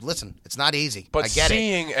 And listen, it's not easy. But I get it.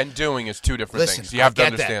 seeing and doing is two different Listen, things. You have to I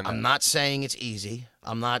get understand that. I'm not saying it's easy.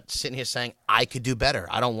 I'm not sitting here saying I could do better.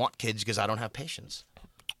 I don't want kids because I don't have patience.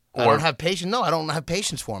 I don't have patience. No, I don't have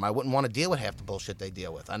patience for them. I wouldn't want to deal with half the bullshit they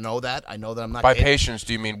deal with. I know that. I'm not. By patience,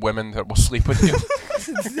 do you mean women that will sleep with you?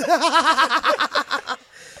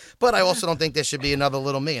 But I also don't think there should be another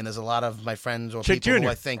little me. And there's a lot of my friends or Chick people Jr. who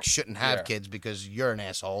I think shouldn't have kids because you're an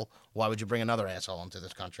asshole. Why would you bring another asshole into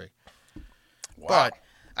this country? Wow. But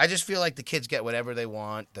I just feel like the kids get whatever they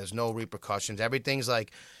want. There's no repercussions. Everything's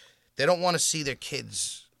like they don't want to see their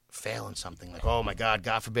kids fail in something. Like, oh, my God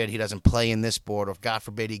forbid he doesn't play in this sport, or God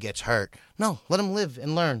forbid he gets hurt. No, let him live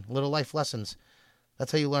and learn little life lessons.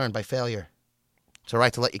 That's how you learn, by failure. It's all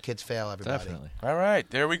right to let your kids fail, everybody. Definitely. All right,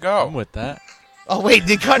 there we go. I'm with that. Oh, wait,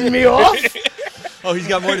 they're cutting me off? Oh, he's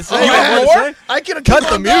got more to say. Oh, You got yeah. more to say? I could have Cut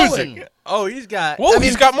the music. Oh, he's got. Whoa,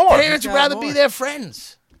 he's got more. Parents would got rather more. be their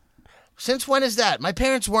friends. Since when is that? My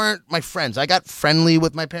parents weren't my friends. I got friendly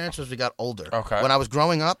with my parents as we got older. Okay. When I was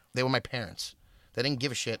growing up, they were my parents. They didn't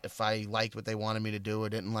give a shit if I liked what they wanted me to do or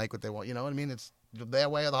didn't like what they want. You know what I mean? It's their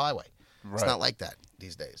way or the highway. It's Right. not like that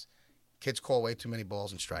these days. Kids call way too many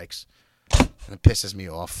balls and strikes, and it pisses me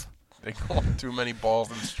off. They call too many balls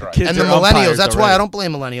and strikes. Kids And the are umpires millennials, that's why already. I don't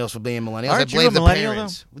blame millennials for being millennials. Aren't I you blame a the millennial,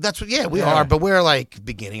 parents. That's what, yeah, we Yeah. are, but we're like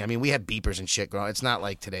beginning. I mean, we had beepers and shit growing. It's not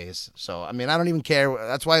like today's. So, I mean, I don't even care.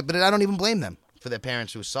 That's why, but I don't even blame them for their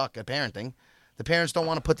parents who suck at parenting. The parents don't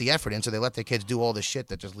want to put the effort in, so they let their kids do all this shit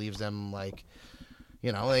that just leaves them like,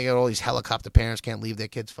 you know, they got all these helicopter parents can't leave their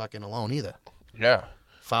kids fucking alone either. Yeah.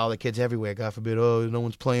 Follow the kids everywhere. God forbid, oh, no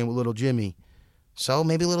one's playing with little Jimmy. So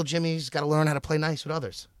maybe little Jimmy's got to learn how to play nice with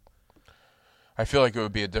others. I feel like it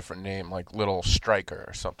would be a different name, like Little Striker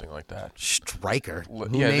or something like that. Striker. Who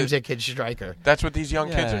yeah, names the- their kid Striker? That's what these young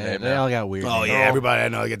kids are Yeah, named they now. all got weird. Oh names. yeah, everybody I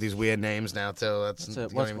know get these weird names now too. That's What's,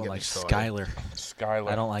 don't what's even one get like me started. Skylar?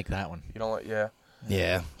 Skylar. I don't like that one. You don't like, yeah.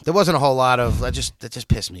 Yeah, there wasn't a whole lot of that. Just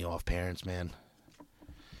pissed me off. Parents, man,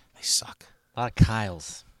 they suck. A lot of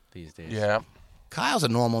Kyles these days. Yeah. Kyle's a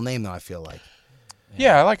normal name though. I feel like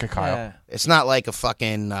Yeah, I like a Kyle. Yeah, it's not like a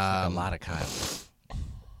fucking a lot of Kyles.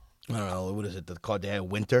 I don't know what is it called? They had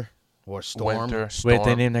Winter or Storm? Winter, Storm. Wait,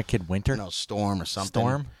 they named their kid Winter? No, Storm or something.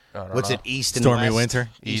 Storm? I don't What's know. it? East and Stormy West? Winter?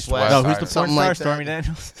 East, East, West. West. No, who's the porn Something star? like that. Stormy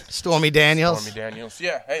Daniels? Stormy Daniels. Stormy Daniels.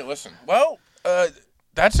 Yeah. Hey, listen. Well,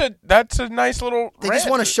 that's a nice little. They just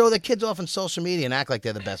want to show their kids off on social media and act like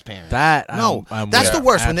they're the best parents. That No, I'm that's with. the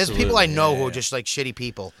worst. When there's people I Absolutely. know who Yeah, are just like shitty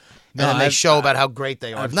people, No, and then they I've- show about how great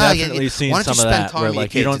they are. I've No, definitely seen why don't some you of spend that time where with your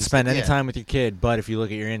like you kids don't and spend any yeah. time with your kid, but if you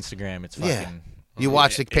look at your Instagram, it's fucking. Yeah. You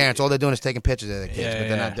watch the parents; all they're doing is taking pictures of their kids, but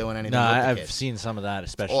they're not doing anything No, with the I've kids. seen some of that,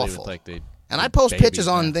 especially Awful. with like the. And I post babies, pictures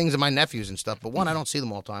on man. things of my nephews and stuff, but one, I don't see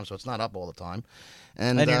them all the time, so it's not up all the time.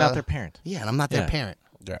 And And you're not their parent. Yeah, and I'm not their Yeah. parent.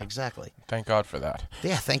 Yeah. Exactly. Thank God for that.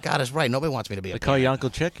 Yeah, thank God is right. Nobody wants me to be a They call parent. you Uncle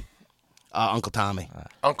Chick. Uncle Tommy.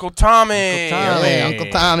 Uncle Tommy. Uncle Tommy. Hey, Uncle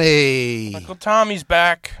Tommy. Uncle Tommy's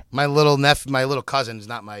back. My little cousin is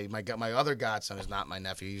not my other godson is not my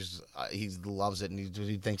nephew. He loves it and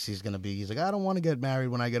he thinks he's gonna be. He's like, I don't want to get married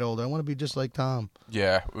when I get older. I want to be just like Tom.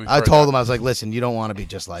 Yeah. I told him I was like, listen, you don't want to be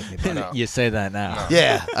just like me. Buddy. No. You say that now.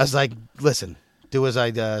 Yeah, I was like, listen, do as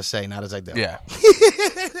I say, not as I do. Yeah.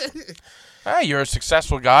 Hey, you're a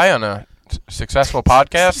successful guy on a successful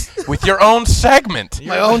podcast with your own segment.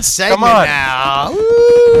 My own segment Come on. now. How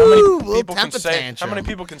Woo, many little people can temper say? How tantrum. many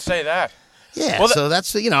people can say that? Yeah, Well, so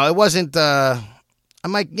that's it wasn't. I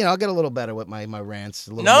might I'll get a little better with my rants. A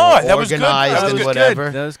little No, more that was good. organized That and was good. whatever.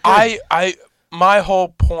 That was good.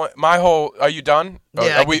 My whole. Are you done?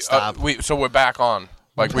 Yeah, Are I we? can stop. So we're back on.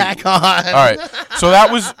 Like Back on. All right. So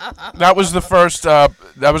that was the first.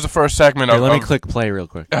 That was the first segment Here, of. let me of- click play real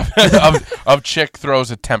quick. of Chick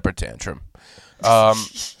throws a temper tantrum.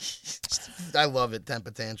 I love it,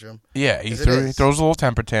 temper tantrum. Yeah, he 'Cause it is. throws a little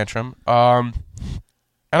temper tantrum.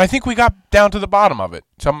 And I think we got down to the bottom of it.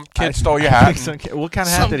 Some kid stole your hat. What kind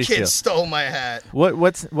of hat Some did he kid steal? stole my hat.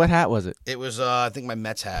 What hat was it? It was, I think, my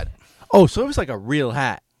Mets hat. Oh, so it was like a real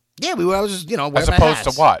hat. Yeah, I was just, wearing As my opposed to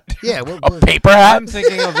hats. what? Yeah, A paper hat? I'm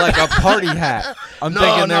thinking of like a party hat. I'm No,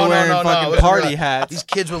 thinking no, they're wearing no, no, fucking no. party These hats.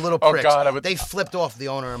 kids were little Oh, pricks. God, They flipped off the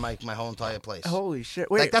owner of my whole entire place. Holy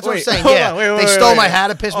shit! Wait, Like that's what I'm wait, saying. hold Yeah, on, wait, they wait, stole wait. my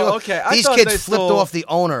hat. It pissed me Oh, off. okay. I These thought kids they flipped stole- off the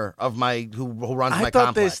owner of my who runs my I thought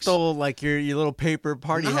complex. they stole like your little paper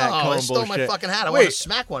party No, hat comb they stole bullshit. my fucking hat. I want to Wait,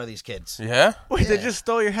 smack one of these kids. Yeah? wait, they Yeah. just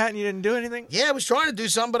stole your hat and you didn't do anything? Yeah, I was trying to do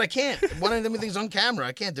something, but I can't. One of them things on camera.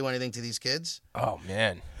 I can't do anything to these kids. Oh,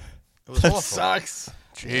 man. It was That awful. sucks.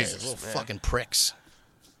 Yeah, Jesus, little man. fucking pricks.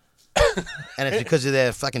 And it's because of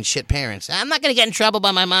their fucking shit parents. I'm not gonna get in trouble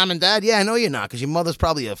by my mom and dad. Yeah, I know you're not, because your mother's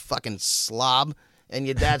probably a fucking slob, and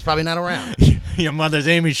your dad's probably not around. Your mother's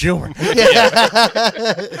Amy Schumer.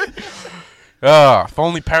 If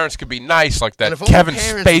only parents could be nice like that And if only Kevin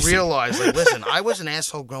parents Spacey. realize, like, listen, I was an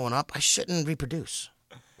asshole growing up. I shouldn't reproduce.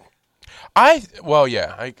 Well,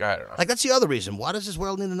 yeah. I don't know. Like, that's the other reason. Why does this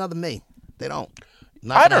world need another me? They don't.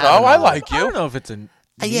 Not I gonna don't have know. I another- like I you. don't know if it's a.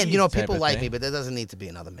 Yeah, you know, type people of like thing. me, but there doesn't need to be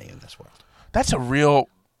another me in this world. That's a real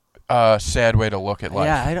sad way to look at life.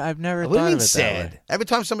 Yeah, I've never What do thought you of mean it sad? that way. Every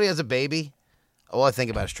time somebody has a baby, all I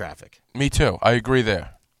think about is traffic. Me too. I agree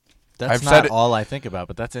there. That's I've not said it- all I think about,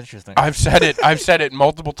 but that's interesting. I've said it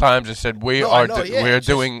multiple times. I said No, I know, yeah, we're it's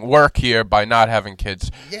just- doing work here by not having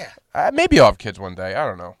kids. Yeah. Maybe I'll have kids one day. I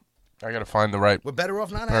don't know. I got to find the right We're better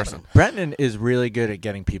off not having person. them. Brendan is really good at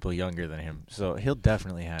getting people younger than him, so he'll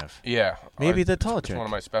definitely have. Yeah. Maybe the tall It's chick. one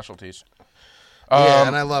of my specialties. Yeah,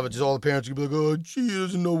 and I love it. Just all the parents can be like, "Oh, she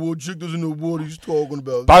doesn't know what chick doesn't know what he's talking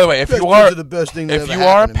about." By the way, if Best you kids are the best thing that if ever you are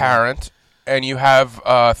a happened to me. parent and you have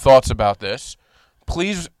thoughts about this,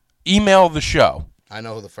 please email the show. I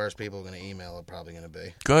know who the first people are going to email are probably going to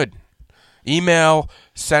be. Good. Email,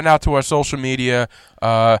 send out to our social media.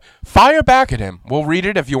 Fire back at him. We'll read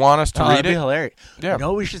it if you want us to Oh, read that'd be it. hilarious. Yeah. You know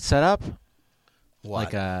what we should set up?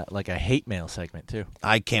 What? Like a hate mail segment too.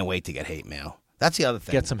 I can't wait to get hate mail. That's the other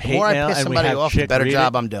thing. Get some The hate more mail I piss and we somebody have off, the chick better read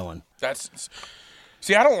job it. I'm doing.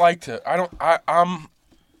 See, I don't like to. I'm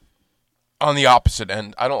on the opposite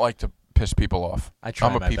end. I don't like to piss people off. I try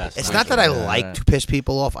I'm a my people best. It's pleaser. not that I Yeah. like to piss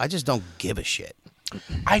people off. I just don't give a shit.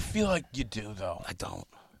 I feel like you do though. I don't.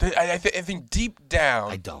 I think deep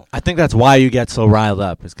down. I don't. I think that's why you get so riled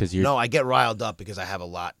up, is because you're. No, I get riled up because I have a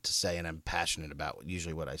lot to say and I'm passionate about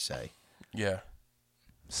usually what I say. Yeah.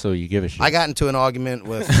 So you give a shit. I got into an argument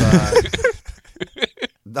with.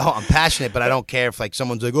 No, I'm passionate, but I don't care if like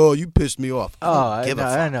someone's like, "Oh, you pissed me off." I Give a know,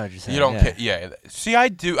 fuck. I know what you're saying. You don't yeah. care. Yeah. See, I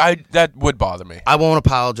do. That would bother me. I won't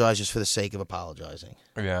apologize just for the sake of apologizing.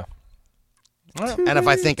 Yeah. And if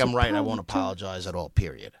I think I'm right, I won't apologize at all.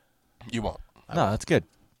 Period. You won't. No, that's good.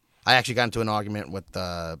 I actually got into an argument with. Do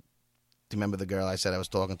you remember the girl I said I was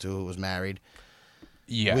talking to who was married?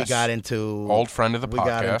 Yes. We got into old friend of the we podcast.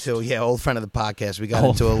 got into old friend of the podcast. We got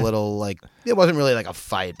into a little like it wasn't really like a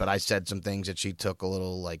fight, but I said some things that she took a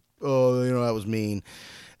little like, oh, you know, that was mean,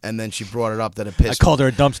 and then she brought it up that it I pissed. called her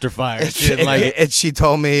a dumpster fire. She didn't like it. And she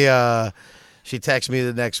told me. She texted me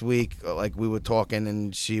the next week, like we were talking,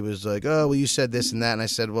 and she was like, "Oh, well, you said this and that," and I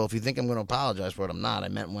said, "Well, if you think I'm going to apologize for it, I'm not. I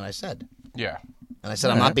meant what I said." Yeah. And I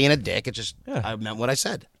said, "I'm not being a dick. It's just Yeah. I meant what I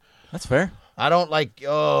said." That's fair. I don't like,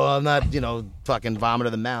 I'm not, fucking vomit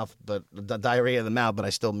of the mouth, but the diarrhea of the mouth, but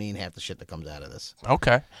I still mean half the shit that comes out of this.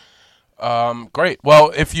 Okay. Great.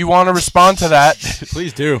 Well, if you want to respond to that,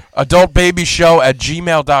 Please do.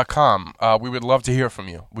 adultbabyshow@gmail.com. We would love to hear from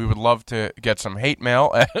you. We would love to get some hate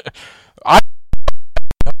mail. I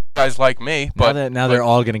guys like me, but Now they're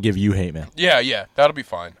all gonna give you hate mail. yeah, that'll be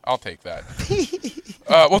fine. I'll take that.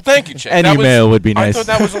 Well, thank you, Chick. Any That was- mail would be nice. I thought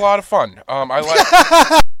that was a lot of fun.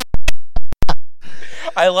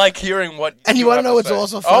 I like hearing what. And you want to know what's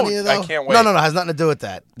also funnier, though? I can't wait. No, it has nothing to do with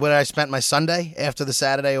that. When I spent my Sunday after the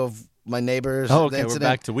Saturday of my neighbor's Oh, okay. We're incident.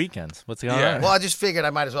 back to weekends. What's going Yeah. on? Well, I just figured I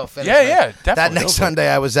might as well finish. Yeah, it. yeah, definitely. That Go next for it. Sunday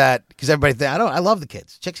I was at, because everybody I love the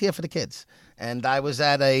kids. Chick's here for the kids. And I was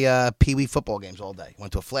at a Pee Wee football games all day.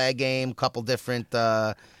 Went to a flag game, couple different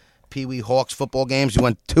Pee Wee Hawks football games. We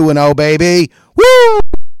went 2-0, baby. Woo!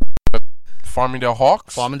 Farmingdale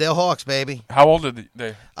Hawks. Farmingdale Hawks, baby. How old are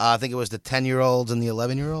they? I think it was the 10-year-olds and the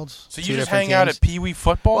 11-year-olds. So Two you just different hang out teams. at Pee Wee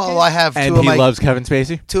football? Well, games? I have And two of he my loves Kevin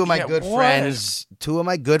Spacey. two of my Yeah, good what? friends. Two of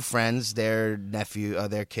my good friends. Their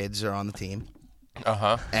their kids are on the team,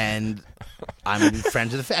 Uh-huh. and I'm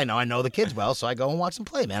friends with the. I know the kids well, so I go and watch them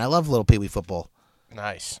play. Man, I love little Pee Wee football.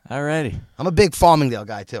 Nice. Alrighty. I'm a big Farmingdale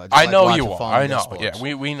guy too. I like know watching you are. Farmingdale I know. sports.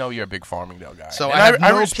 Yeah, we know you're a big Farmingdale guy. So And I have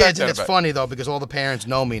no respect kids, and that it's about- funny though because all the parents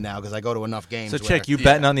know me now because I go to enough games. So, where- Chick, you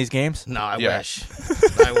betting on these games? No, I Yeah. wish.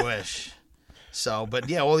 I wish. So, but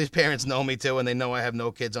yeah, all these parents know me too, and they know I have no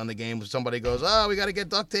kids on the game. If somebody goes, "Oh, we got to get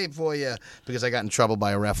duct tape for you," because I got in trouble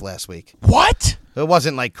by a ref last week. What? It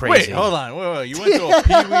wasn't like crazy. Wait, hold on. Wait. You went to a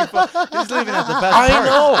Pee Wee. He's leaving out the best I part.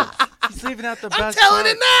 know. He's leaving out the I'm best telling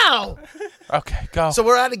part. it now. Okay, go. So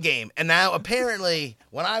we're at a game, and now apparently,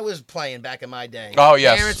 when I was playing back in my day, Oh,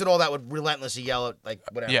 yes. parents and all that would relentlessly yell at like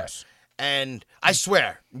whatever. Yes. And I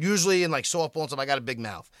swear, usually in like softball and stuff, I got a big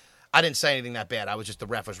mouth. I didn't say anything that bad. I was just the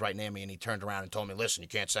ref was right near me, and he turned around and told me, "Listen, you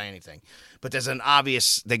can't say anything." But there's an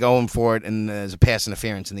obvious they go in for it, and there's a pass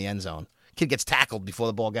interference in the end zone. Kid gets tackled before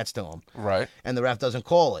the ball gets to him, Right. and the ref doesn't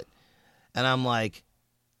call it. And I'm like,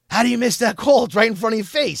 "How do you miss that call? It's right in front of your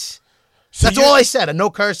face." So That's all I said. And no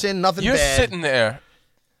cursing, nothing You're bad. sitting there.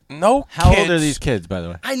 No How kids. old are these kids, by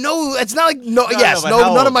the way? I know it's not like no, No, yes, but no, how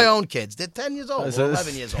none of old? my own kids. They're 10 years old, So or this-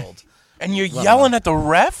 11 years old. And you're yelling at the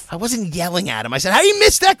ref? I wasn't yelling at him. I said, "How do you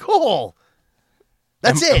miss that call?"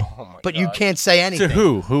 That's it. Oh my But you God. can't say anything. To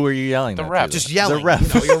who? Who are you yelling? The that ref. to? Just yelling. The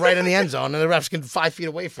ref. You're right in the end zone, and the ref's 5 feet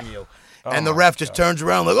away from you. And the my ref just turns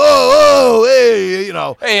around like, oh, hey,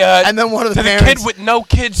 Hey, and then one of the to the parents, kid with no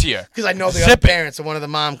kids here. because I know the Zip other it. parents, and one of the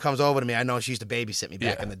mom comes over to me. I know she used to babysit me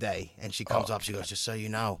back Yeah. in the day, and she comes up. She goes, just so you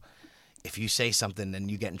know, if you say something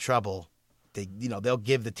and you get in trouble, they'll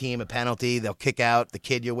give the team a penalty. They'll kick out the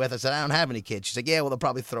kid you're with. I said, I don't have any kids. She's like, yeah, well, they'll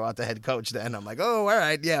probably throw out the head coach then. I'm like, oh, all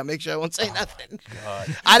right, yeah, make sure I won't say nothing. I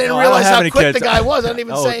didn't No, I don't realize have how any quick kids. the guy was. I didn't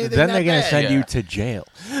even say anything. Then that they're gonna bad. send Yeah. you to jail.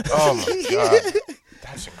 Oh my God,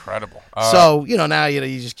 that's incredible. So now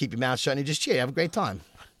you just keep your mouth shut and you just cheer. You have a great time.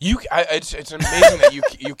 It's amazing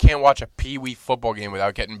that you can't watch a Pee Wee football game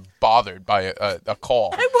without getting bothered by a call.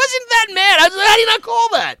 I wasn't that mad. I was like, how do you not call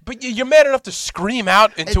that? But you're mad enough to scream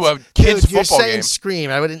out into a Dude, kid's you're football saying game. scream.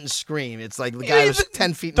 I didn't scream. It's like the guy was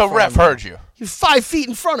 10 feet in The front ref of me. heard you. He was 5 feet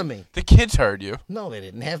in front of me. The kids heard you. No, they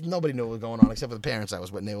didn't. Nobody knew what was going on except for the parents I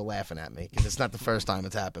was with, and they were laughing at me because it's not the first time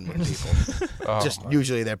it's happened with people. Just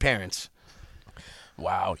usually their parents.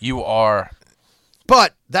 Wow, you are.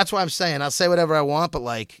 But that's why I'm saying I'll say whatever I want, but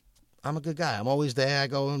like I'm a good guy. I'm always there. I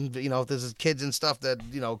go and if there's kids and stuff that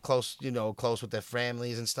close with their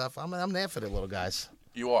families and stuff. I'm there for the little guys.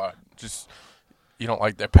 You are. Just you don't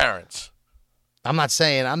like their parents. I'm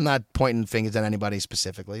not pointing fingers at anybody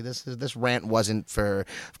specifically. This rant wasn't for.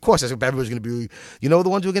 Of course, everybody's going to be. The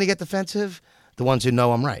ones who are going to get defensive, the ones who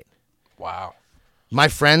know I'm right. Wow. My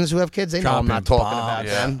friends who have kids, they know I'm not talking about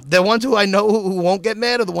them. The ones who I know who won't get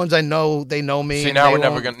mad are the ones I know they know me. See, and now they we're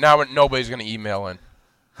never won't- gonna. Now nobody's gonna email in.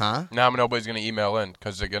 Huh? Now nobody's gonna email in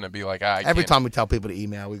because they're gonna be like, Every time we tell people to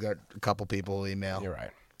email, we got a couple people who email. You're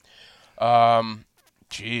right.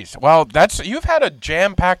 Jeez. Well, you've had a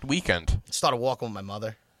jam-packed weekend. Started walking with my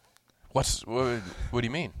mother What do you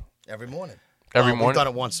mean? every morning. Every We've morning? done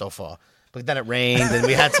it once so far, but then it rained and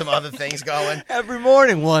we had some other things going. Every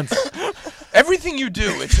morning once. Everything you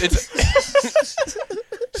do, it's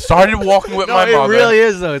started walking with No, my it mother. really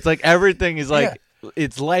is though. It's like everything is like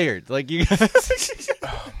it's layered. Like you guys.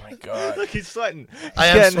 Oh my God. Look, he's sweating. I It's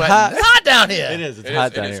am getting sweating. hot. Hot down here. It is. It's It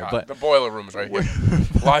hot is- down it is here. hot. But The boiler room's right here.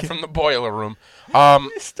 Live from the boiler room.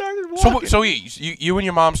 he started walking. So you and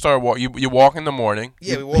your mom started walking. You walk in the morning.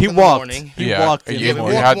 Yeah, we walked he in the walked. morning. He Yeah. walked. Yeah, in Yeah, the we you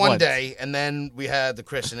morning. walked had one one. day, and then we had the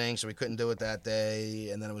christening, so we couldn't do it that day.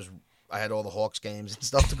 And then I had all the Hawks games and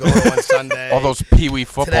stuff to go to on Sunday. All those Pee Wee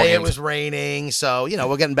football Today games. it was raining, so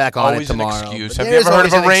we're getting back on Always it an tomorrow. excuse. But Have you there ever heard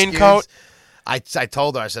is of a always an raincoat? excuse. I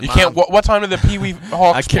told her, I said, You Mom, can't. What time did the Pee Wee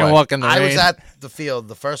Hawks I can't play? walk in the I rain. was at the field.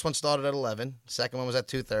 The first one started at 11. Second one was at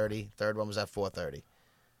 2:30. Third one was at 4:30.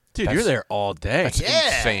 Dude, you're there all day. That's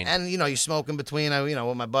Yeah, insane. and you smoke in between.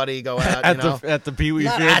 With my buddy, go out. at the Pee Wee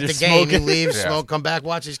Not field. at you're the game. smoking. You leave, Yeah. smoke, come back,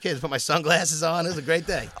 watch his kids. Put my sunglasses on. It was a great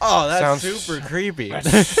day. Oh, that's Sounds- super creepy.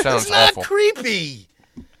 Sounds It's not awful. creepy.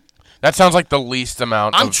 That sounds like the least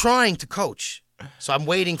amount. I'm of, trying to coach, so I'm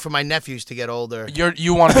waiting for my nephews to get older.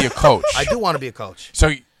 you want to be a coach. I do want to be a coach.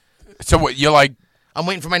 So what? You're like. I'm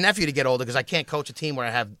waiting for my nephew to get older because I can't coach a team where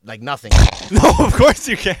I have like nothing. No, of course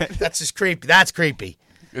you can. That's just creepy. That's creepy.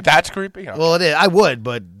 That's creepy. Huh? Well, it is. I would,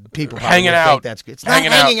 but people probably Hanging would out. think that's good. It's not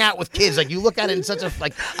Hanging hanging out with kids. Like you look at it in such a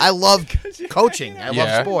I love coaching. I Yeah.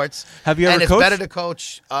 love sports. Have you and ever it's coached? better to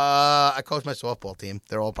coach. I coach my softball team.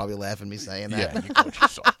 They're all probably laughing at me saying that. Yeah, you coach a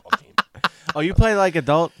softball team. Oh, you play like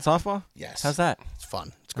adult softball? Yes. How's that? It's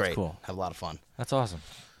fun. It's great. cool. Have a lot of fun. That's awesome.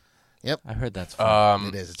 Yep. I heard that's fun.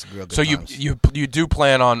 It is. It's a real good So you times. you do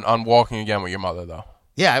plan on walking again with your mother though?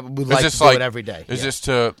 Yeah, I would Is like to this do like it every day. Is yeah. this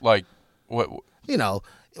to like what?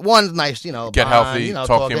 One nice, Get bond, healthy, talk to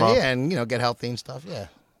talking, your mom. yeah, and get healthy and stuff. Yeah,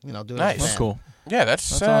 doing Nice. it with That's the fam. cool. Yeah,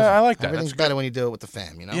 that's awesome. I like that. Everything's That's better when you do it with the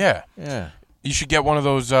fam. yeah. Yeah. You should get one of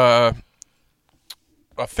those a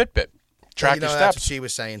Fitbit. Track your That's steps. what she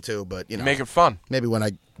was saying too. But Make it fun. maybe when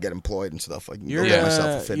I get employed and stuff, I can Your, go get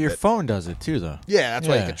myself a Fitbit. your phone does it too, though. Yeah, that's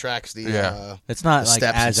why Yeah. it tracks the. Yeah. It's not The like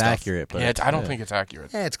steps and as stuff. accurate, but Yeah, I don't think it's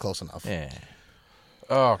accurate. it's close enough. Yeah.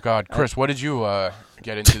 Oh God, Chris, what did you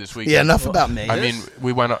get into this week? Yeah, enough about me. I mean,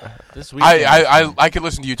 we went. This week, I could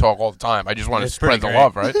listen to you talk all the time. I just want to It's spread pretty the great.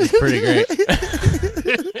 love, right? It's pretty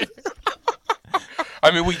great.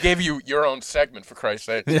 I mean, we gave you your own segment for Christ's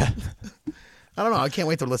sake. Yeah. I don't know. I can't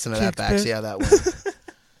wait to listen to that back. See how that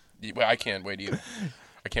went. Well, I can't wait either.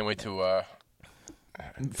 I can't wait to.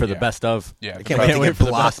 For the Yeah. best of. Yeah, I can't wait to wait get for the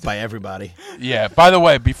blocked best. by everybody. yeah. By the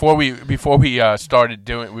way, before we started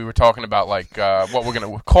doing, we were talking about like what we're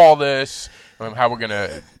gonna call this, how we're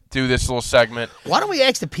gonna do this little segment. Why don't we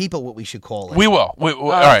ask the people what we should call it? We will. All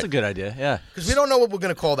That's right. a good idea. Yeah. Because we don't know what we're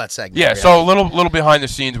going to call that segment. Yeah, so a little behind the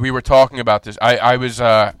scenes, we were talking about this. I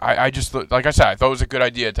just like I said, I thought it was a good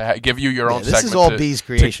idea to give you your own this segment. is all B's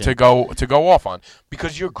creation. to go off on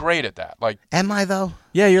because you're great at that. Like, Am I, though?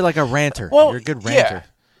 Yeah, you're like a ranter. well, You're a good ranter.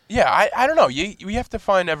 Yeah, I don't know. You have to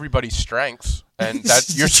find everybody's strengths, and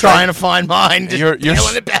that You're trying to find mine. your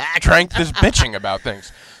Peeling it back. strength is bitching about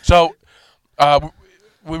things. So,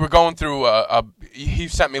 we were going through. He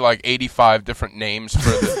sent me like 85 different names for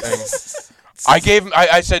the thing. I gave him.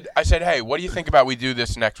 I said, hey, what do you think about we do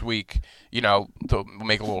this next week? You know, to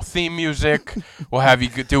make a little theme music. We'll have you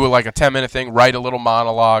do like a 10-minute thing, write a little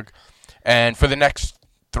monologue, and for the next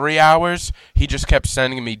 3 hours, he just kept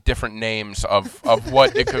sending me different names of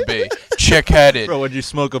what it could be. Chick-headed. Bro, would you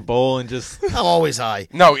smoke a bowl and just... I'm always high.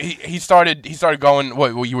 No, he started going.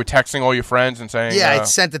 What you were texting all your friends and saying? Yeah, I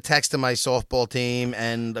sent a text to my softball team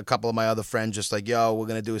and a couple of my other friends, just like, "Yo, we're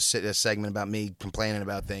gonna do a segment about me complaining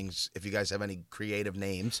about things. If you guys have any creative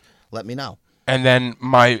names, let me know." And then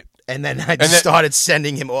I just started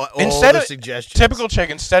sending him all instead the of suggestions. typical Chick.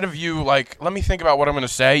 Instead of you like, let me think about what I'm gonna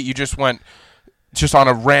say. You just went. Just on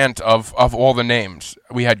a rant of all the names.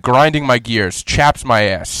 We had Grinding My Gears, Chaps My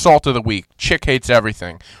Ass, Salt of the Week, Chick Hates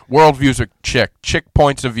Everything, Worldviews with Chick, Chick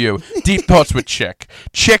Points of View, Deep Thoughts with Chick,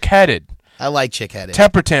 Chick-headed, I like chick-headed.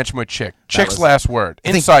 Temper Tantrum with Chick, Chick's was- Last Word,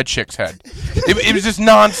 Inside Chick's Head. It was just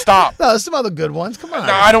nonstop. No, there's some other good ones. Come on.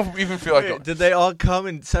 No, I don't even feel like Wait, did they all come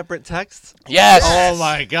in separate texts? Yes. Oh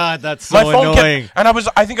my god, that's My so phone annoying. kept, and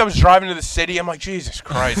I think I was driving to the city. I'm like, Jesus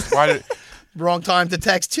Christ, why did? Wrong time to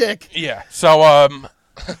text chick. Yeah. So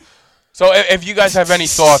if you guys have any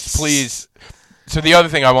thoughts, please. So the other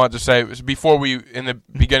thing I wanted to say was before in the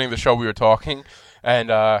beginning of the show, we were talking, and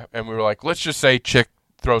we were like, let's just say Chick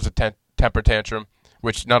throws a temper tantrum,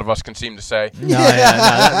 which none of us can seem to say. No,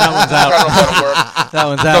 that one's I don't know out. if that'll work. That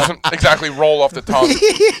one's It out. doesn't exactly roll off the tongue.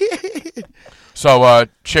 So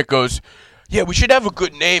Chick goes, yeah, we should have a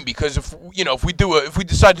good name because if we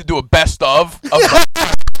decide to do a best of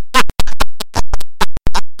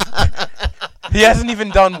he hasn't even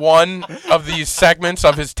done one of these segments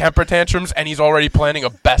of his temper tantrums, and he's already planning a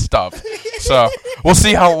best of. So we'll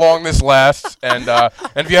see how long this lasts, and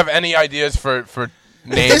if you have any ideas for If there's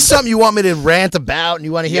names, something you want me to rant about and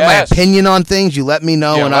you want to hear Yes. my opinion on things, you let me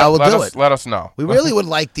know yeah, and I will do it. Let us know. We really would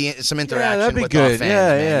like some interaction that'd be with our good. fans, Yeah,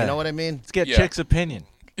 man. yeah. You know what I mean? Let's get Yeah. Chick's opinion.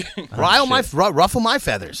 Ruffle my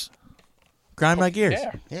feathers. Grind my gears.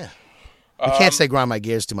 Yeah. Yeah. We can't say grind my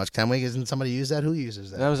gears too much, can we? Isn't somebody use that? Who uses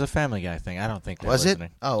that? That was a Family Guy thing. I don't think they're Was it? listening.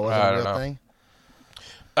 Oh, was it I a don't real know. thing?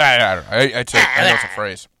 I don't know. I'd say I know it's a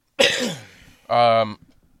phrase.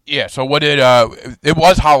 Yeah. So what did it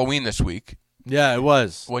was Halloween this week. Yeah, it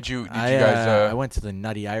was. Did you I guys? went to the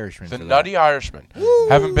Nutty Irishman. The for that. Nutty Irishman.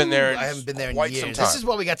 Haven't been there. I haven't been there in quite years. some time. This is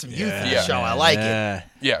why we got some youth in the Yeah. show. I like it. Yeah.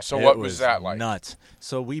 Yeah. So It what was that like? Nuts.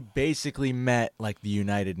 So we basically met like the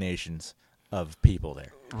United Nations of people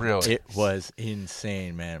there. Really? It was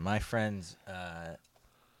insane, man. My friends,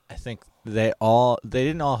 I think they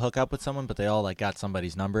didn't all hook up with someone, but they all like got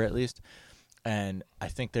somebody's number at least. And I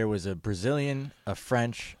think there was a Brazilian, a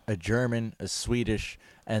French, a German, a Swedish,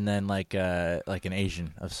 and then like an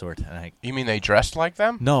Asian of sort. And You mean they dressed like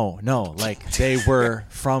them? no, like they were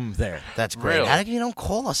from there. That's great. Really? How did you don't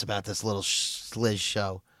call us about this little sliz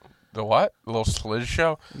show? The what? The little Sliz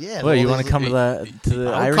show? Yeah. Well, you want want to come to the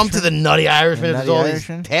I'll Irishman? come to the Nutty Irishman if Nutty there's all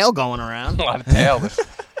Irishman? this tail going around. A lot of tail.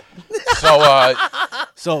 So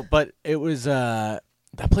So, but it was that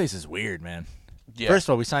place is weird, man. yeah. First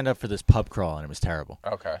of all, we signed up for this pub crawl and it was terrible.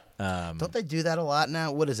 Okay. Don't they do that a lot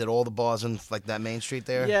now? What is it? All the bars on like that main street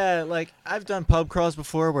there? Yeah, like I've done pub crawls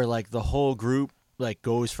before where like the whole group like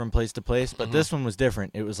goes from place to place, but this one was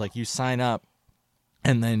different. It was like you sign up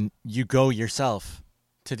and then you go yourself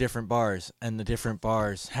to different bars, and the different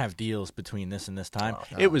bars have deals between this and this time.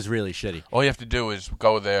 It was really shitty. All you have to do is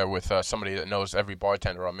go there with somebody that knows every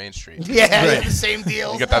bartender on Main Street. Yeah, you Right. have the same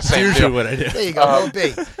deal. You get that same Usually deal. what I do. There you go. Will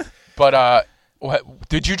be. But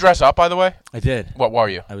did you dress up, by the way? I did. What were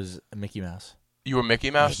you? I was a Mickey Mouse. You were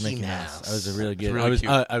Mickey Mouse? Mickey Mickey Mouse. Mouse. I was a really good. really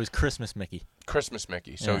cute. I was Christmas Mickey. Christmas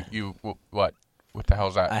Mickey. So Yeah. you what? What the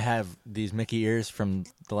hell's that? I have these Mickey ears from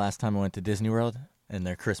the last time I went to Disney World, and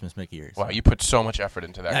they're Christmas Mickey ears. Wow, you put so much effort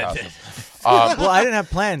into that I costume. did. Well, I didn't have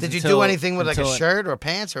plans. Did you until- do anything with like a until- shirt or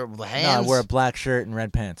pants or the No, I hands? wore a black shirt and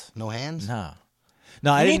red pants. No hands? No,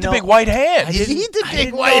 I You didn't need the know. big white hand. You need the I big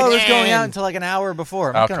didn't white know I was going hand. out until like an hour before.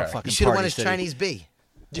 I'm not gonna Okay. fucking You should have party went as shitty. Chinese B.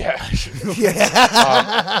 Yeah.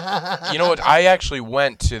 You know what? I actually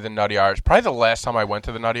went to the Nutty Irish. Probably the last time I went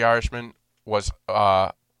to the Nutty Irishman was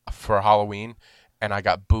for Halloween, and I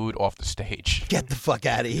got booed off the stage. Get the fuck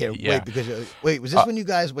out of here. Yeah. Wait, was this when you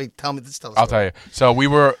guys, tell me this, tell us. I'll tell you. So we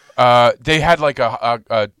were, they had like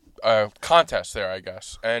a contest there, I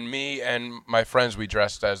guess. And me and my friends, we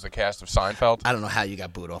dressed as the cast of Seinfeld. I don't know how you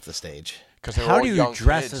got booed off the stage. Because they were How all do you young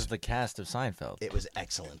dress kids. as the cast of Seinfeld? It was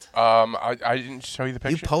excellent. I didn't show you the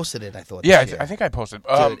You picture. posted it, I thought. Yeah, this year. I think I posted.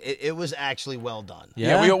 Dude, it was actually well done.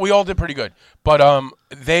 Yeah, we all did pretty good. But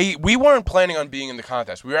we weren't planning on being in the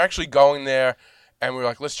contest. We were actually going there, and we were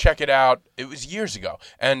like, let's check it out. It was years ago,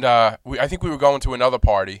 and I think we were going to another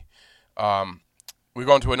party. We were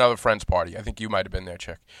going to another friend's party. I think you might have been there,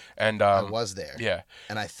 Chick. And I was there. Yeah,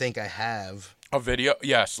 And I think I have. a video.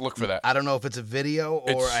 Yes, look for that. I don't know if it's a video or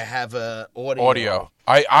It's I have a audio. Audio.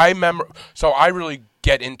 I remember. So I really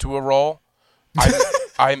get into a role.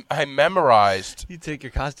 I memorized. You take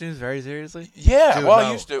your costumes very seriously? Yeah, Dude, well, no.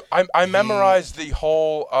 I used to. I memorized the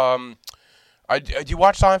whole. Do you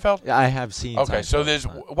watch Seinfeld? Yeah, I have seen. Okay, so Seinfeld, there's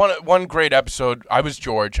but- one great episode. I was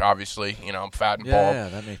George, obviously. You know, I'm fat and bald. Yeah,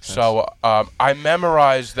 that makes sense. So I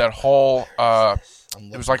memorized that whole.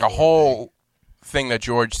 It was like a whole thing that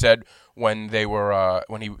George said when they were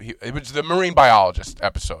when he it was the marine biologist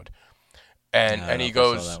episode, and I don't know he if I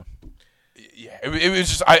saw goes. that one. Yeah, it was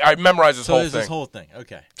just I memorized this So whole there's thing. this whole thing.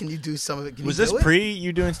 Okay. Can you do some of it? Can Was you this do it? pre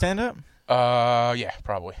you doing stand up? Yeah,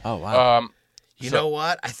 probably. Oh, wow. You So- know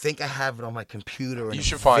what? I think I have it on my computer. In You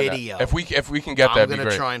should find video. that. If we can get that, I'm that'd be gonna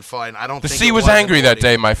great. try and find. I don't. The think sea it was an angry that audio.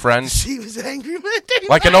 day, my friends. She was angry that day.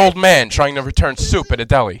 Like an old man trying to return soup at a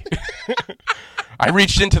deli. I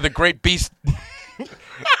reached into the great beast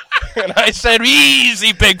and I said,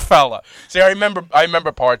 "Easy, big fella." See, I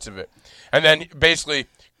remember parts of it. And then basically,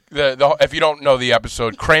 the if you don't know the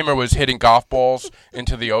episode, Kramer was hitting golf balls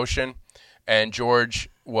into the ocean, and George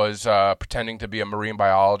was pretending to be a marine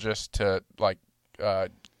biologist to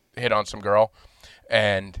hit on some girl,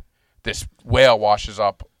 and this whale washes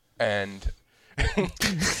up and.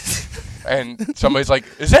 And somebody's like,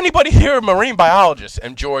 "Is anybody here a marine biologist?"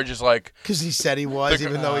 And George is like, Because he said he was,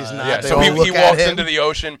 even though he's not. "Yeah." They So all he look at walks him. into the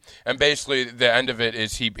ocean, and basically the end of it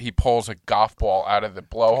is he pulls a golf ball out of the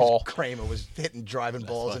blowhole, Kramer was hitting driving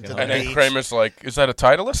balls into the and then beach. Kramer's like, "Is that a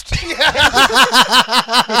Titleist?"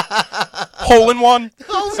 Hole in one.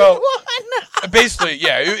 So basically,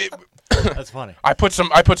 yeah. That's funny. I put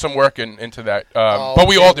some work into that, Oh, but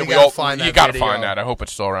we okay, all did. we gotta find You that gotta video. find that. I hope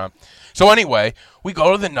it's still around. So anyway, we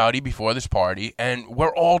go to the Nutty before this party, and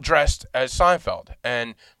we're all dressed as Seinfeld.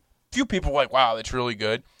 And a few people were like, "Wow, that's really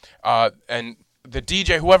good." And the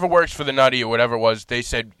DJ, whoever works for the Nutty or whatever it was, they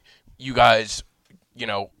said, "You guys, you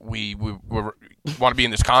know, we want to be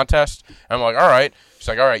in this contest." And I'm like, "All right." It's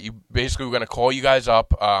like, "All right, you basically we're gonna call you guys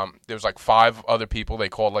up." There was like 5 other people. They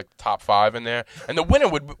called like the top 5 in there, and the winner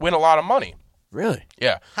would win a lot of money. Really?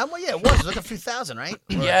 Yeah. How much? Yeah, it was. It was like a few thousand, right?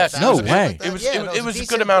 Or like Yes. 1,000, No something way. like that. It was- Yeah, it no, was a decent-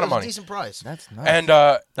 good amount of it was money. A decent price. That's nuts. And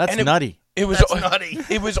That's and nutty. It was That's nutty.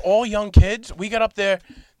 It was all young kids. We got up there.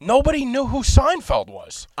 Nobody knew who Seinfeld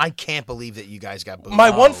was. I can't believe that you guys got booed. My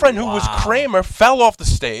one friend who was Kramer fell off the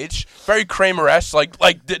stage, very Kramer-esque.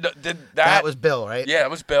 Like did that? That was Bill, right? Yeah, it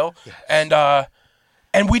was Bill.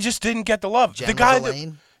 And we just didn't get the love. Jen the guy was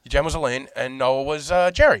Elaine? Jen was Elaine, and Noah was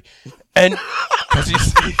Jerry, and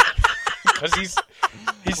because he's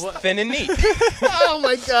thin and neat. Oh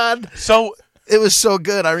my God, So, it was so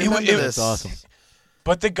good. I remember it was this. That's awesome.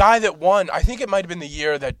 but the guy that won, I think it might have been the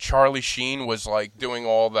year that Charlie Sheen was like doing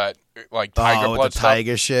all that like Tiger Oh, Blood with the stuff.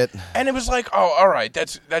 tiger shit. And it was like, oh, all right,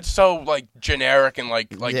 that's so like generic and like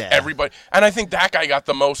Yeah. everybody. And I think that guy got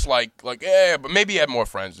the most like but maybe he had more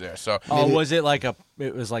friends there. So Oh, was it like a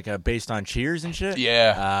based on Cheers and shit?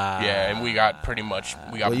 yeah, yeah, and we got pretty much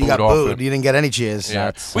Well, booed you got off. booed. You didn't get any cheers. Yeah,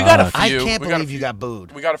 That we got a sucks. few. I can't we got a believe you few- got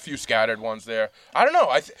booed. We got a few scattered ones there. I don't know.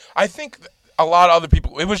 I think a lot of other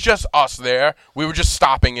people. It was just us there. We were just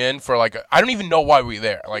stopping in for like. I don't even know why we were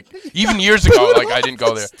there. Like even years ago, like I didn't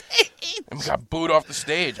go there. And we got booed off the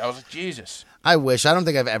stage. I was like, Jesus. I wish. I don't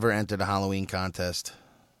think I've ever entered a Halloween contest.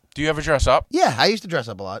 Do you ever dress up? Yeah, I used to dress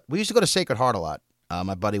up a lot. We used to go to Sacred Heart a lot.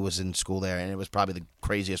 My buddy was in school there, and it was probably the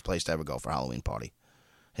craziest place to ever go for a Halloween party.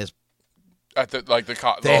 At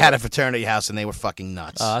They had a fraternity house, and they were fucking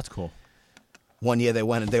nuts. Oh, that's cool. One year they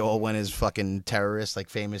went and they all went as fucking terrorists, like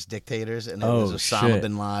famous dictators, and it Oh, was Osama shit.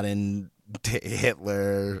 bin Laden,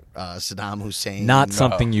 Hitler, Saddam Hussein. Not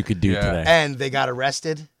something you could do Yeah. today. And they got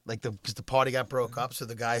arrested, like because the party got broke up. So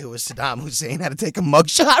the guy who was Saddam Hussein had to take a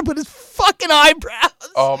mugshot with his fucking eyebrows.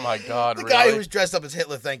 Oh my God! the really? guy who was dressed up as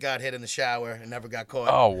Hitler, thank God, hid in the shower and never got caught.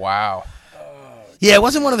 Oh wow! Yeah, it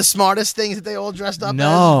wasn't one of the smartest things that they all dressed up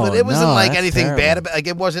No, as, but it wasn't no, like that's anything terrible. bad about. Like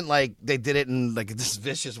it wasn't like they did it in like this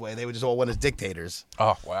vicious way. They would just all went as dictators.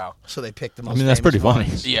 Oh wow. So they picked the most. mean, that's famous pretty funny.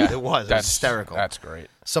 ones. Yeah, it was. It was hysterical. That's great.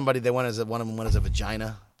 Somebody they went as one of them went as a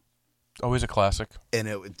vagina, Always a classic.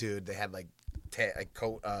 and dude, they had like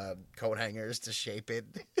coat hangers to shape it.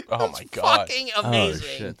 Oh It was my God. Fucking Oh amazing.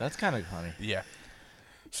 shit, that's kind of funny. Yeah.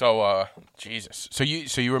 So Jesus. So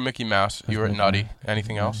you were Mickey Mouse. You were Nutty.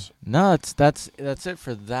 Anything else? No, that's it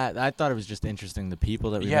for that. I thought it was just interesting the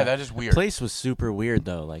people that we Yeah, met. that is weird. The place was super weird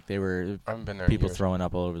though. Like they were I haven't been there. in people years. throwing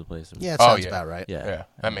up all over the place. It was- Yeah, it Oh, sounds yeah. about right. yeah, Yeah,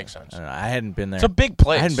 that makes sense. I don't know. I hadn't been there. It's a big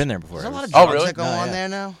place. I hadn't been there before. There's a It lot of was- drugs really? that go No, on yeah. there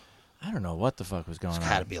now. I don't know what the fuck was going There's on.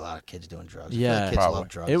 got to be a lot of kids doing drugs. I feel Yeah. like kids Probably. love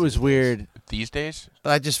drugs. It was these days. weird. These days,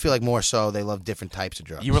 But I just feel like more so they love different types of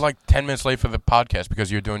drugs. you were like 10 minutes late for the podcast because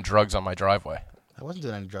you were doing drugs on my driveway. I wasn't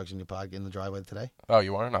doing any drugs in the driveway today. Oh,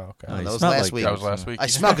 you weren't? No, okay. Oh, you that was smelled last like week. That was last week. I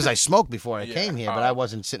smelled because I smoked before I Yeah. came here, but I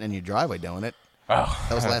wasn't sitting in your driveway doing it. Oh,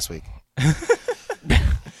 That was last week.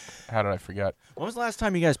 how did I forget? When was the last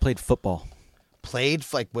time you guys played football? Played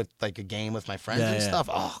with a game with my friends Yeah, and yeah. stuff.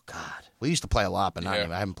 Oh God, we used to play a lot, but not Yeah.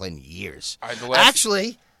 even, I haven't played in years. The last-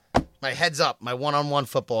 Actually, my heads up, my one-on-one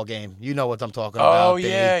football game. You know what I'm talking about. Oh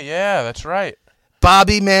yeah, that's right.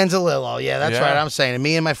 Bobby Manzalillo. Yeah, that's Yeah. right. I'm saying it.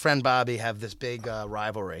 Me and my friend Bobby have this big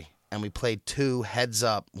rivalry, and we played 2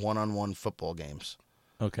 heads-up one-on-one football games.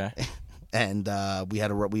 Okay. And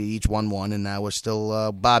we each won one, and now we're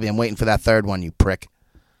still Bobby. I'm waiting for that third one, you prick.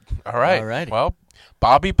 All right. Alrighty. Well,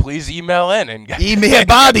 Bobby, please email in and Email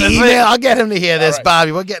Bobby. That's it. Email. I'll get him to hear this, right.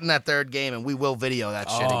 Bobby. We're getting that third game, and we will video that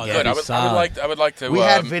shit Oh, again. Good. that'd be solid. I would like to. We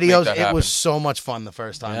had make videos. that It happen. was so much fun the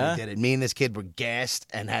first time Yeah? we did it. Me and this kid were gassed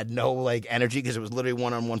and had no like energy because it was literally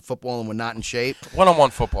one-on-one football, and we're not in shape. One-on-one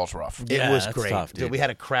football's rough. It Yeah, was that's great. tough, dude. We had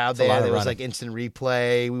a crowd a lot there. of There was running. like instant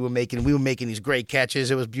replay. We were making these great catches.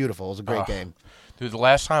 It was beautiful. It was a great game. Dude, the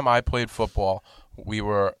last time I played football, we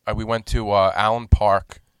went to Allen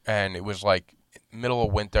Park, and it was like middle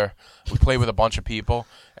of winter. We played with a bunch of people,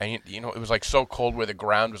 and you know it was like so cold where the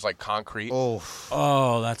ground was like concrete. Oh,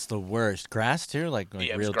 Oh, that's the worst. Grass too, like Yeah,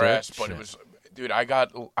 it real was grass, dirt? but Shit. it was, dude. I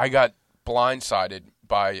got blindsided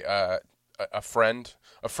by a friend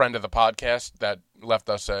of the podcast that left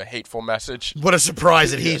us a hateful message. what a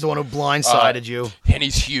surprise that he's the one who blindsided you. And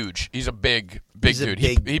he's huge. He's a big He's a dude.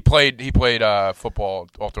 big- He played football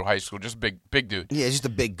all through high school. Just big dude. Yeah, he's just a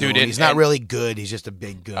big Dude, goon. and- He's not and- really good. He's just a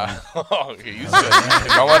big goon. Oh, you said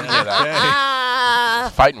don't let him hear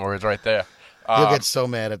that. Fighting words right there. He'll get so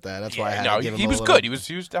mad at that. That's why I had no, to give him he a was little- good. He was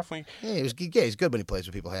definitely. Yeah, he's good when he plays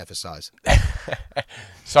with people half his size.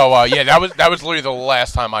 So yeah, that was literally the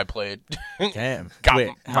last time I played. Damn. Got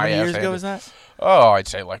Wait, how my many ass years ago handed. was that? Oh, I'd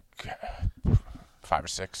say like 5 or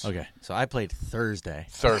 6. Okay, so I played Thursday.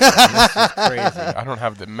 Third. This is crazy. I don't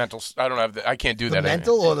have the mental. I don't have the. I can't do that.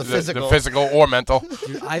 mental or the physical? The physical or mental.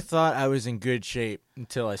 Dude, I thought I was in good shape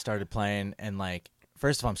until I started playing, and like,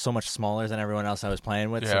 first of all, I'm so much smaller than everyone else I was playing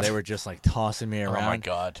with, so Yeah. they were just like tossing me Oh around. my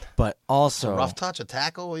god. But also, Rough touch, a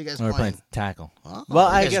tackle. What are you guys we were playing? playing tackle. Oh, Well,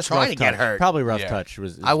 you I guys guess trying rough to get touch. hurt. Probably rough Yeah. touch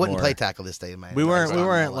was. I wouldn't more- play tackle this day, man. We weren't. We That's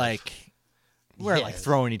weren't my life. like. We weren't like Yeah.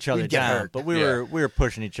 throwing each other We'd get down, hurt. but we Yeah. were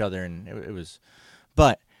pushing each other, and it was.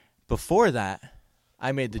 But before that,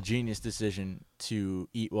 I made the genius decision to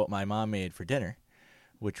eat what my mom made for dinner,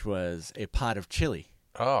 which was a pot of chili.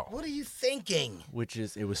 Oh, What are you thinking?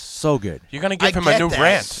 It was so good. you're gonna I give him a get new that.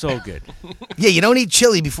 brand, So good. Yeah, you don't eat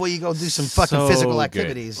chili before you go do some fucking So physical good.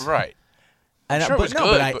 activities. right? And sure it but was no,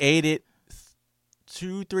 good, but I but- ate it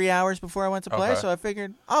 2-3 hours before I went to play, Okay. so I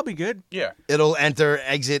figured I'll be good. Yeah. It'll enter,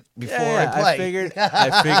 exit before Yeah, I play. I figured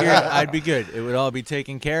I'd be good. It would all be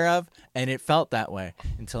taken care of, and it felt that way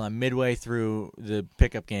until I'm midway through the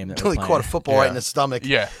pickup game that Until we're he playing. caught a football right Yeah. in the stomach.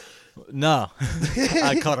 Yeah. No,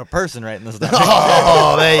 I caught a person right in the stomach,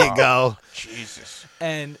 Oh, there you go. Jesus.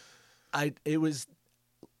 and it was,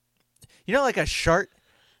 like a shart.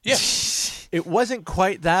 Yeah. It wasn't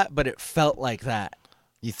quite that, but it felt like that.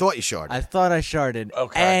 You thought you shorted. I thought I sharted,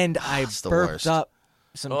 Okay. and I It's the burped worst. up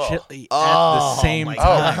some Oh. chili Oh, at the same my Oh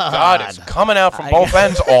time. my God! It's coming out from I- both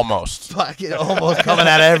ends almost. Fucking almost coming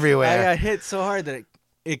out I everywhere. got hit so hard that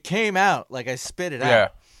it came out like I spit it Yeah.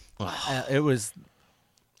 out. It was.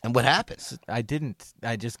 And what happened? I didn't.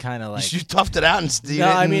 I just kind of like. You toughed it out and you No,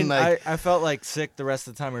 I didn't, mean, like, I felt like sick the rest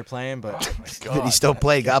of the time we were playing, but but he still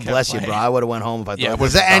played. God kept bless you, bro. playing. I would have went home if I Yeah, thought. it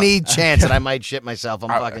Was there would've any chance that I might shit myself? I'm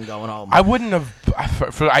fucking going home. I wouldn't have.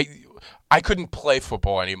 I couldn't play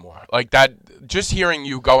football anymore. Like that, just hearing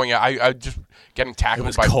you going, I just getting tackled. It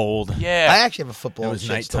was by cold. Yeah. I actually have a football It was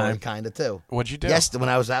shit story, nighttime. kind of too. What'd you do? Yes, when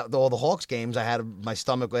I was at all the Hawks games, I had my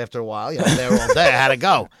stomach after a while. You know, there all day. I had to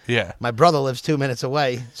go. Yeah. My brother lives 2 minutes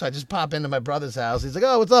away, so I just pop into my brother's house. He's like,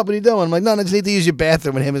 "Oh, what's up? What are you doing?" I'm like, "No, I just need to use your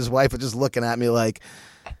bathroom." And him and his wife are just looking at me like,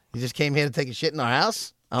 "You just came here to take a shit in our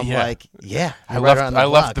house?" I'm Yeah. like, "Yeah." I right left. around the I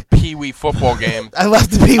left block. the Pee Wee football game. I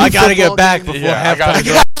left the people. I gotta get back before Yeah, I halftime.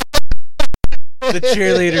 gotta The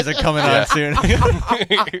cheerleaders are coming Yeah. on soon.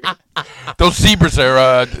 Those zebras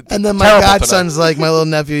are. And then my terrible godson's like, my little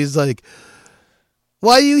nephew, he's like,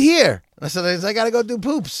 "Why are you here?" I said, "I gotta go do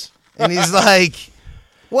poops." And he's like,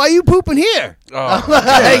 "Why are you pooping here?" Oh, I'm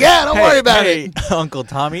like, "Yeah, don't worry about Hey, it. Uncle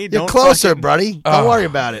Tommy. You're Don't closer, fucking- buddy. Don't worry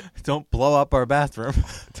about it." Don't blow up our bathroom.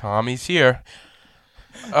 Tommy's here.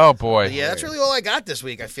 Oh boy. Yeah, that's really all I got this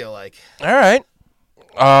week, I feel like. All right.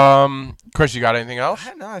 Chris, you got anything else?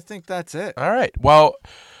 No, I think that's it. All right. Well,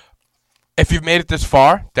 if you've made it this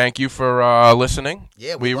far, thank you for listening.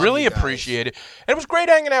 Yeah, we we love really you guys. appreciate it. And it was great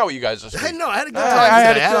hanging out with you guys this week. I know, I had a good I time.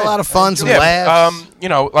 had I had a good. lot of fun, some Yeah, laughs. you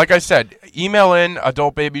know, like I said, email in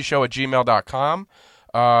adultbabyshow@gmail.com.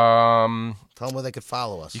 Tell them where they could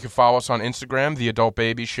follow us. You can follow us on Instagram, The Adult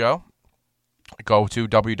Baby Show. Go to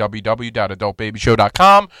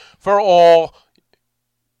www.adultbabyshow.com for all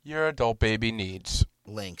your adult baby needs.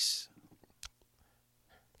 Links.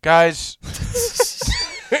 Guys,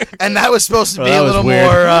 And that was supposed to be Well, a that was little weird.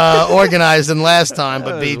 more organized than last time,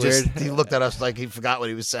 but That B was just weird. he looked at us like he forgot what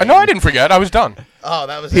he was saying. no, I didn't forget. I was done. Oh,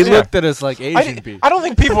 that was He it. looked at us like Asian people. I don't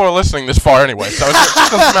think people are listening this far anyway, so it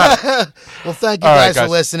doesn't matter. Well, thank you All right, guys for guys.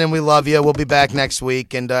 listening. We love you. We'll be back next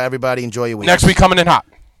week, and everybody enjoy your week. Next week coming in hot.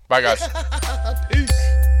 Bye, guys.